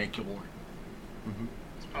 Thank you, Lord.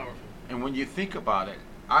 It's powerful. And when you think about it,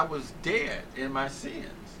 I was dead in my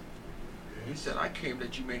sins. He said, I came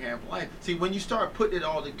that you may have life. See, when you start putting it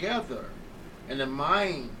all together and the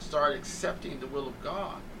mind start accepting the will of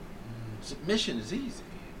God, submission is easy.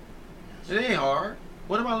 It ain't hard.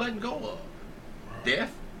 What am I letting go of?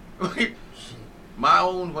 Death? My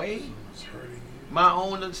own way? My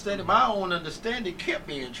own understanding? My own understanding kept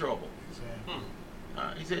me in trouble.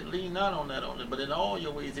 He said, lean not on that only, but in all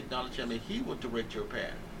your ways acknowledge him, and he will direct your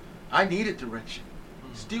path. I needed direction.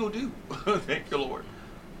 Still do. Thank you, Lord.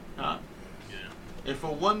 And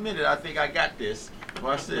for 1 minute, I think I got this.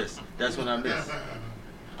 Watch this. That's when I miss.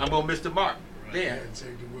 I'm going to miss the mark. Then,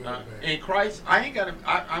 in Christ, I ain't got to,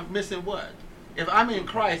 I'm missing what? If I'm in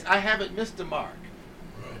Christ, I haven't missed the mark.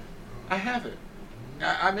 I haven't.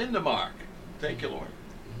 I'm in the mark. Thank you, Lord.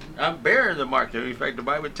 I'm bearing the mark. In fact, the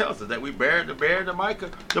Bible tells us that we bear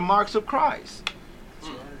the marks of Christ.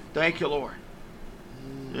 Thank you, Lord.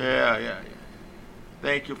 Yeah.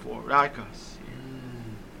 Thank you for like us.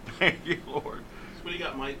 Thank you, Lord. So what do you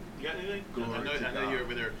got, Mike? You got anything? I know God. you're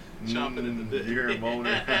over there chomping at the bit. You're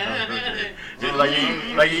moaning. Just like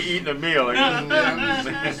you eating a meal. I'm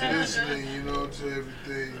just listening, to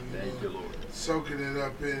everything. Thank you, Lord. Soaking it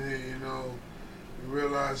up in here,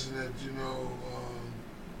 realizing that,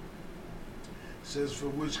 says, for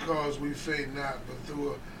which cause we faint not, but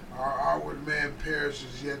through our outward man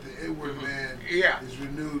perishes, yet the inward man is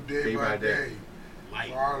renewed day by day.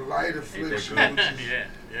 For our light affliction, which is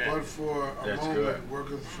but for a moment,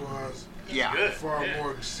 worketh for us far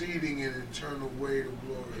more exceeding and eternal weight of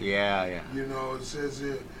glory. You know, it says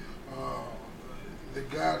here that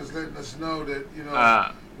God is letting us know that, you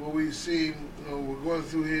know, what we see, you know, we're going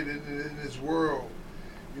through here in this world,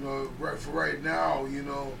 you know, for right now, you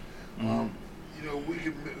know, you know,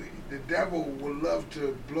 the devil would love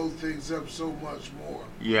to blow things up so much more.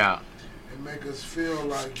 And make us feel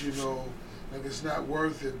like, you know, like it's not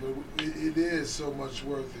worth it, but it is so much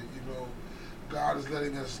worth it. You know, God is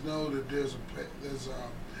letting us know that there's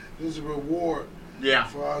a reward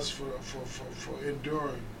for us for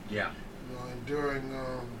enduring. You know, enduring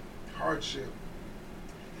hardship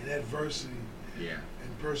and adversity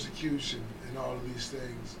and persecution and all of these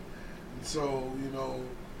things. And so, you know,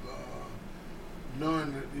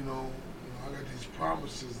 knowing that, you know, I got these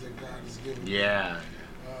promises that God has given me.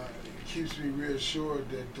 It keeps me reassured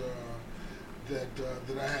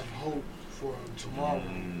that I have hope for tomorrow.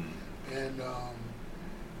 And,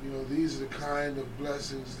 you know, these are the kind of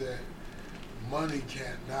blessings that money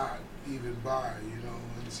cannot even buy, you know.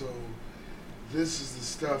 And so this is the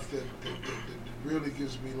stuff that really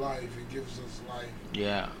gives me life. It gives us life.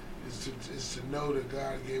 Is to know that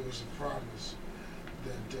God gave us a promise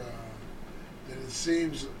that it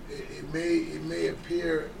seems it may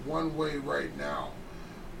appear one way right now,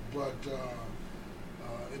 but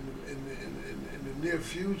in the near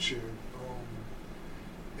future,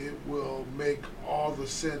 it will make all the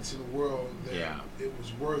sense in the world that it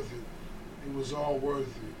was worth it. It was all worth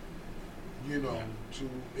it, you know, to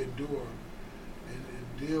endure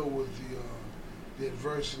and deal with the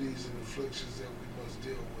adversities and afflictions that we must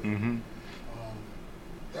deal with.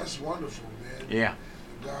 That's wonderful, man.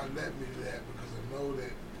 God led me to that because I know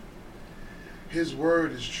that His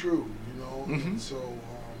word is true, you know, and so,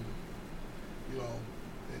 you know,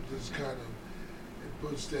 it just kind of it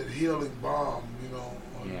puts that healing balm, you know,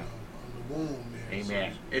 on the wound there.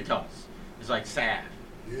 Amen. So, it does. It's like salve.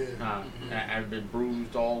 I've been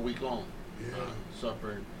bruised all week long,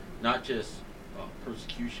 suffering not just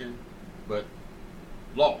persecution, but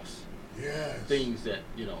loss. Things that,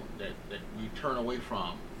 you know, that we turn away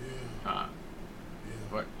from.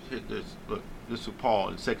 But look, this is Paul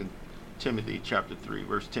in 2 Timothy chapter 3,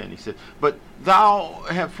 verse 10. He said, but thou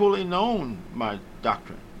have fully known my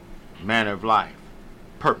doctrine, manner of life,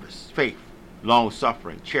 purpose, faith,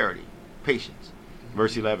 long-suffering, charity, patience.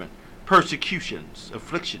 Verse 11, persecutions,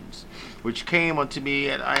 afflictions, which came unto me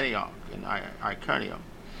at Antioch and Iconium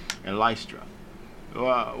and Lystra.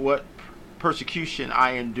 What persecution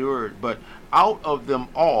I endured, but out of them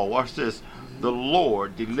all, watch this, the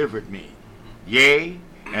Lord delivered me. Yea,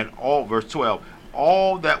 and all, verse 12,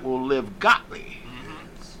 all that will live godly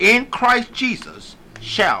in Christ Jesus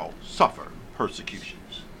shall suffer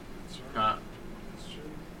persecutions. That's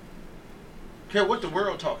true. Care what the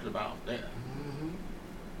world talking about there.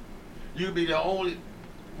 You'll be the only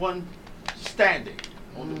one standing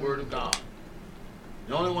on the Word of God.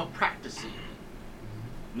 The only one practicing,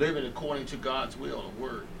 living according to God's will and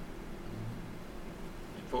Word.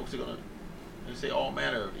 And folks are going to say all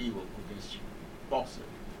manner of evil against you. Falsehood.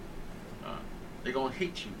 They're going to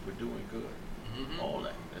hate you for doing good. All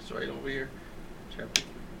that. That's right over here. Chapter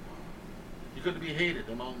 3. You're going to be hated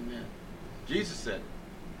among men. Jesus said it.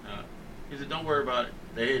 He said, don't worry about it.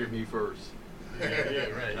 They hated me first. Right.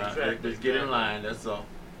 Exactly. Just get in line. That's all.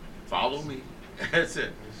 Follow me. That's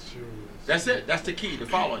it. That's true. That's it. That's the key to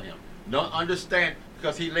following Him. Don't understand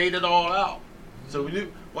because He laid it all out. So we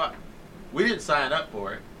knew what? We didn't sign up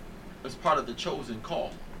for it. It's part of the chosen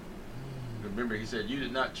call. Remember, He said, you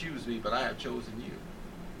did not choose me, but I have chosen you.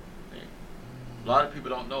 Okay. A lot of people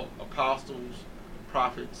don't know. Apostles,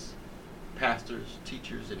 prophets, pastors,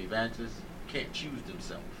 teachers, and evangelists can't choose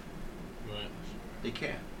themselves. Right. They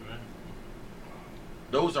can't. Right.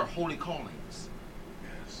 Those are holy callings.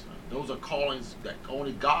 Those are callings that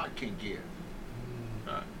only God can give.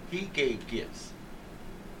 He gave gifts.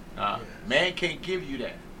 Man can't give you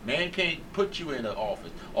that. Man can't put you in an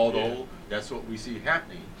office, although that's what we see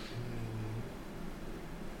happening.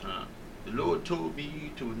 The Lord told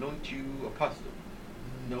me to anoint you apostle.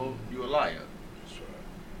 No, you're a liar. That's right.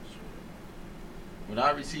 When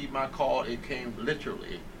I received my call, it came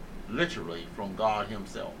literally from God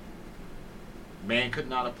Himself. Man could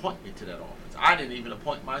not appoint me to that office. I didn't even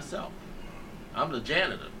appoint myself. I'm the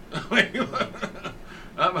janitor.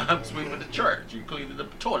 I'm sweeping the church and cleaning the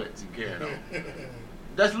toilets and carrying on.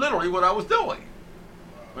 That's literally what I was doing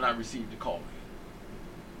when I received the calling.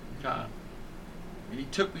 And He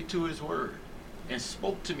took me to His Word and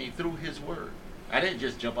spoke to me through his word. I didn't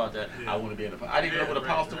just jump out there, I want to be an apostle. I didn't even know what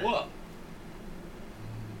apostle was.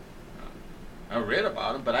 I read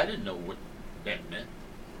about him, but I didn't know what that meant.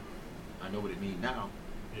 I know what it means now.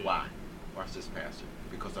 Yeah. Why? Watch this, Pastor.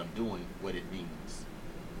 Because I'm doing what it means.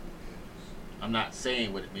 I'm not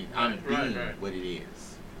saying what it means. I'm being what it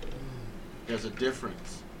is. There's a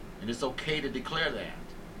difference. And it's okay to declare that.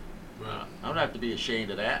 I don't have to be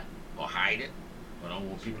ashamed of that or hide it. I don't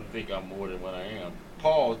want people to think I'm more than what I am.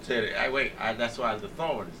 Paul said it. That's why the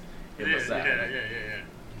thorn is in my side.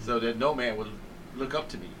 So that no man would look up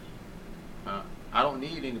to me. I don't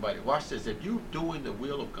need anybody. Watch this. If you're doing the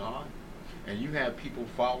will of God and you have people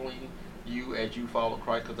following you as you follow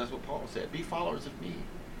Christ, because that's what Paul said, be followers of me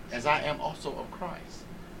as I am also of Christ.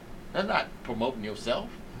 That's not promoting yourself.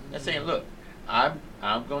 That's saying, look, I'm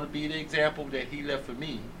going to be the example that he left for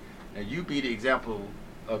me, and you be the example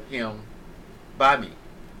of him by me.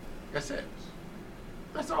 That's it.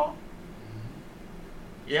 That's all.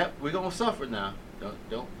 Yep, we're going to suffer now.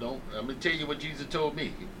 Don't. I'm going to tell you what Jesus told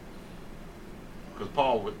me. Because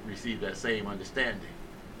Paul would receive that same understanding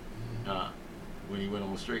when he went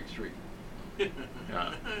on the straight street.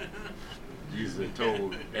 Jesus had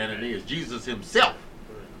told Ananias, Jesus himself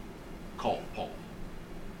called Paul.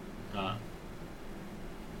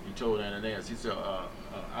 He told Ananias, he said,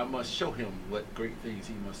 I must show him what great things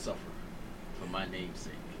he must suffer for my name's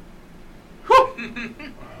sake. Wow.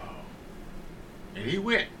 And he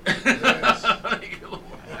went. Yes. Thank you, Lord.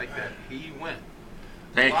 I like that. He went.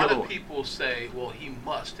 Thank you, Lord. A lot of people say, well, he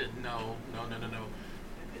must, and no.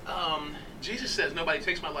 Jesus says, nobody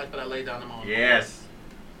takes my life, but I lay down my own. Yes.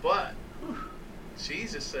 But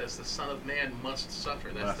Jesus says the Son of Man must suffer.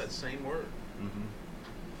 That's that same word. Mm-hmm.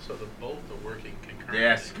 So the both are working concurrently.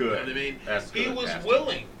 That's good. You know what I mean? That's good. He was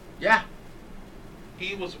willing. Yeah.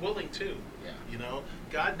 He was willing too. Yeah. You know,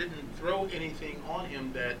 God didn't throw anything on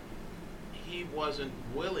him that he wasn't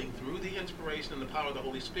willing, through the inspiration and the power of the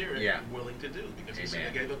Holy Spirit, willing to do, because he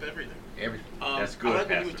said he gave up everything. Everything. That's good. I like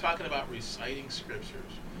when you were talking about reciting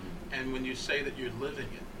scriptures, and when you say that you're living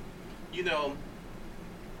it. You know,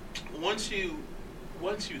 once you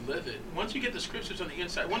live it, once you get the scriptures on the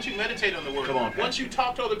inside, once you meditate on the word, once you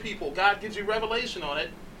talk to other people, God gives you revelation on it.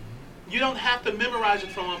 You don't have to memorize it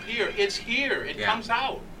from up here. It's here. It comes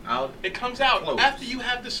out. It comes out close. After you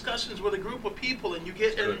have discussions with a group of people, and you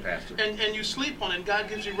get and you sleep on it, and God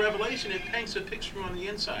gives you revelation. It paints a picture on the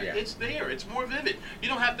inside. Yeah. It's there. It's more vivid. You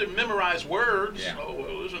don't have to memorize words. Yeah. Oh,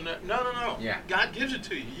 well, isn't that? No. Yeah. God gives it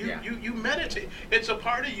to you. You meditate. It's a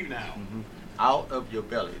part of you now. Mm-hmm. Out of your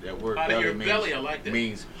belly. That word out belly, of your belly, I like that.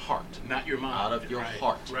 Means heart. Not your mind. Out of your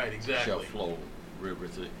heart exactly. shall flow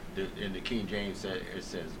rivers. In the King James, it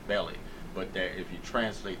says belly. But that if you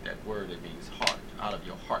translate that word, it means heart. Out of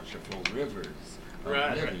your heart shall flow rivers of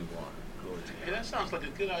living water. Glory to God. Hey, that sounds like a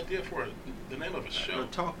good idea for the name of a show.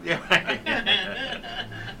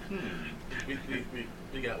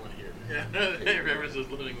 We got one here. Rivers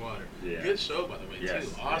of living water. Yeah. Good show, by the way, too.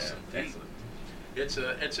 Awesome. Yeah.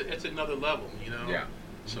 Excellent. It's another level, you know. Yeah.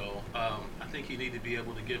 So I think you need to be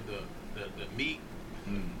able to give the meat,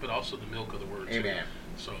 but also the milk of the word. Amen.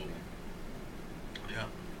 Too. So yeah.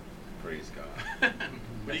 Praise God.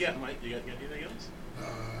 What do you got, Mike? You got anything else?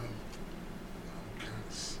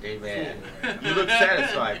 Amen. You look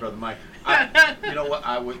satisfied, Brother Mike. You know what?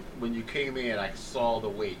 When you came in, I saw the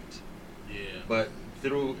weight. Yeah. But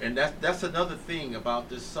and that's another thing about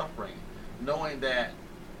this suffering, knowing that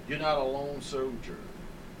you're not a lone soldier.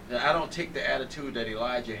 Now, I don't take the attitude that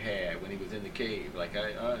Elijah had when he was in the cave. Like I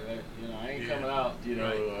ain't coming out.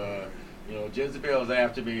 Jezebel's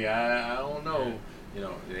after me. I don't know. Yeah. You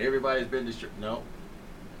know, everybody's been destroyed. No,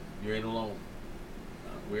 you ain't alone.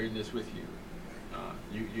 We're in this with you.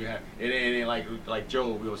 You have it ain't like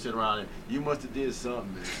Job. We'll sit around and you must have did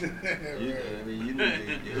something.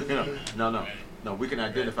 No. We can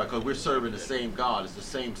identify because we're serving the same God. It's the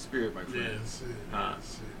same Spirit, my friend.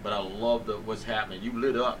 But I love what's happening. You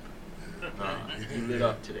lit up. You lit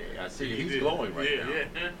up today. I see he's glowing right now.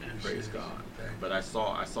 Yeah. Praise God. But I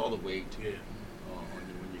saw the weight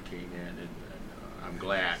when you came in, and I'm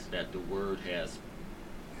glad that the word has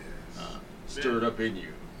stirred up in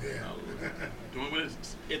you. Doing what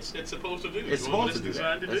it's supposed to do. It's supposed to do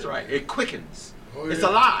that. That's right. It quickens. Oh, it's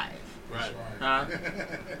alive. Right. Yeah.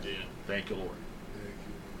 Thank you, Lord.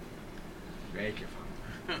 Thank you,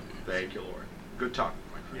 Father. Thank you, Lord. Good talk,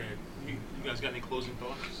 my friend. Yeah. You guys got any closing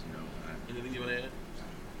thoughts? No. Anything you want to add?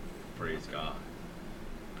 Praise God.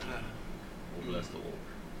 We'll bless the Lord.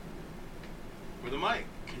 Brother Mike,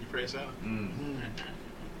 can you pray us out? Mm-hmm.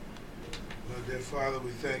 Lord, dear Father,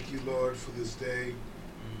 we thank you, Lord, for this day.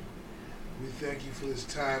 We thank you for this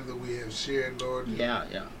time that we have shared, Lord. Yeah.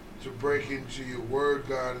 To break into your word,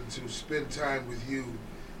 God, and to spend time with you.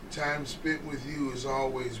 Time spent with you is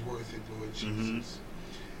always worth it, Lord Jesus.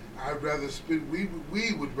 I'd rather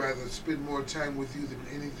we would rather spend more time with you than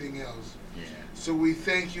anything else. Yeah. So we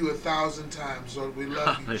thank you 1,000 times, Lord. We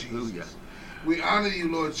love you, Jesus. We honor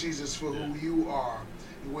you, Lord Jesus, for who you are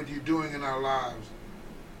and what you're doing in our lives.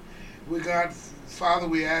 God, Father,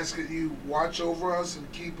 we ask that you watch over us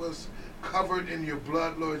and keep us covered in your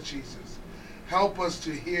blood, Lord Jesus. Help us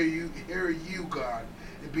to hear you, God,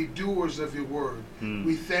 and be doers of your word.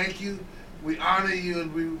 We thank you, we honor you,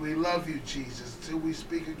 and we love you, Jesus, till we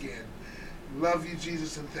speak again. Love you,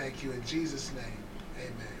 Jesus, and thank you. In Jesus' name,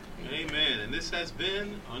 amen. Amen. And this has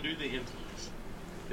been Under the Influence.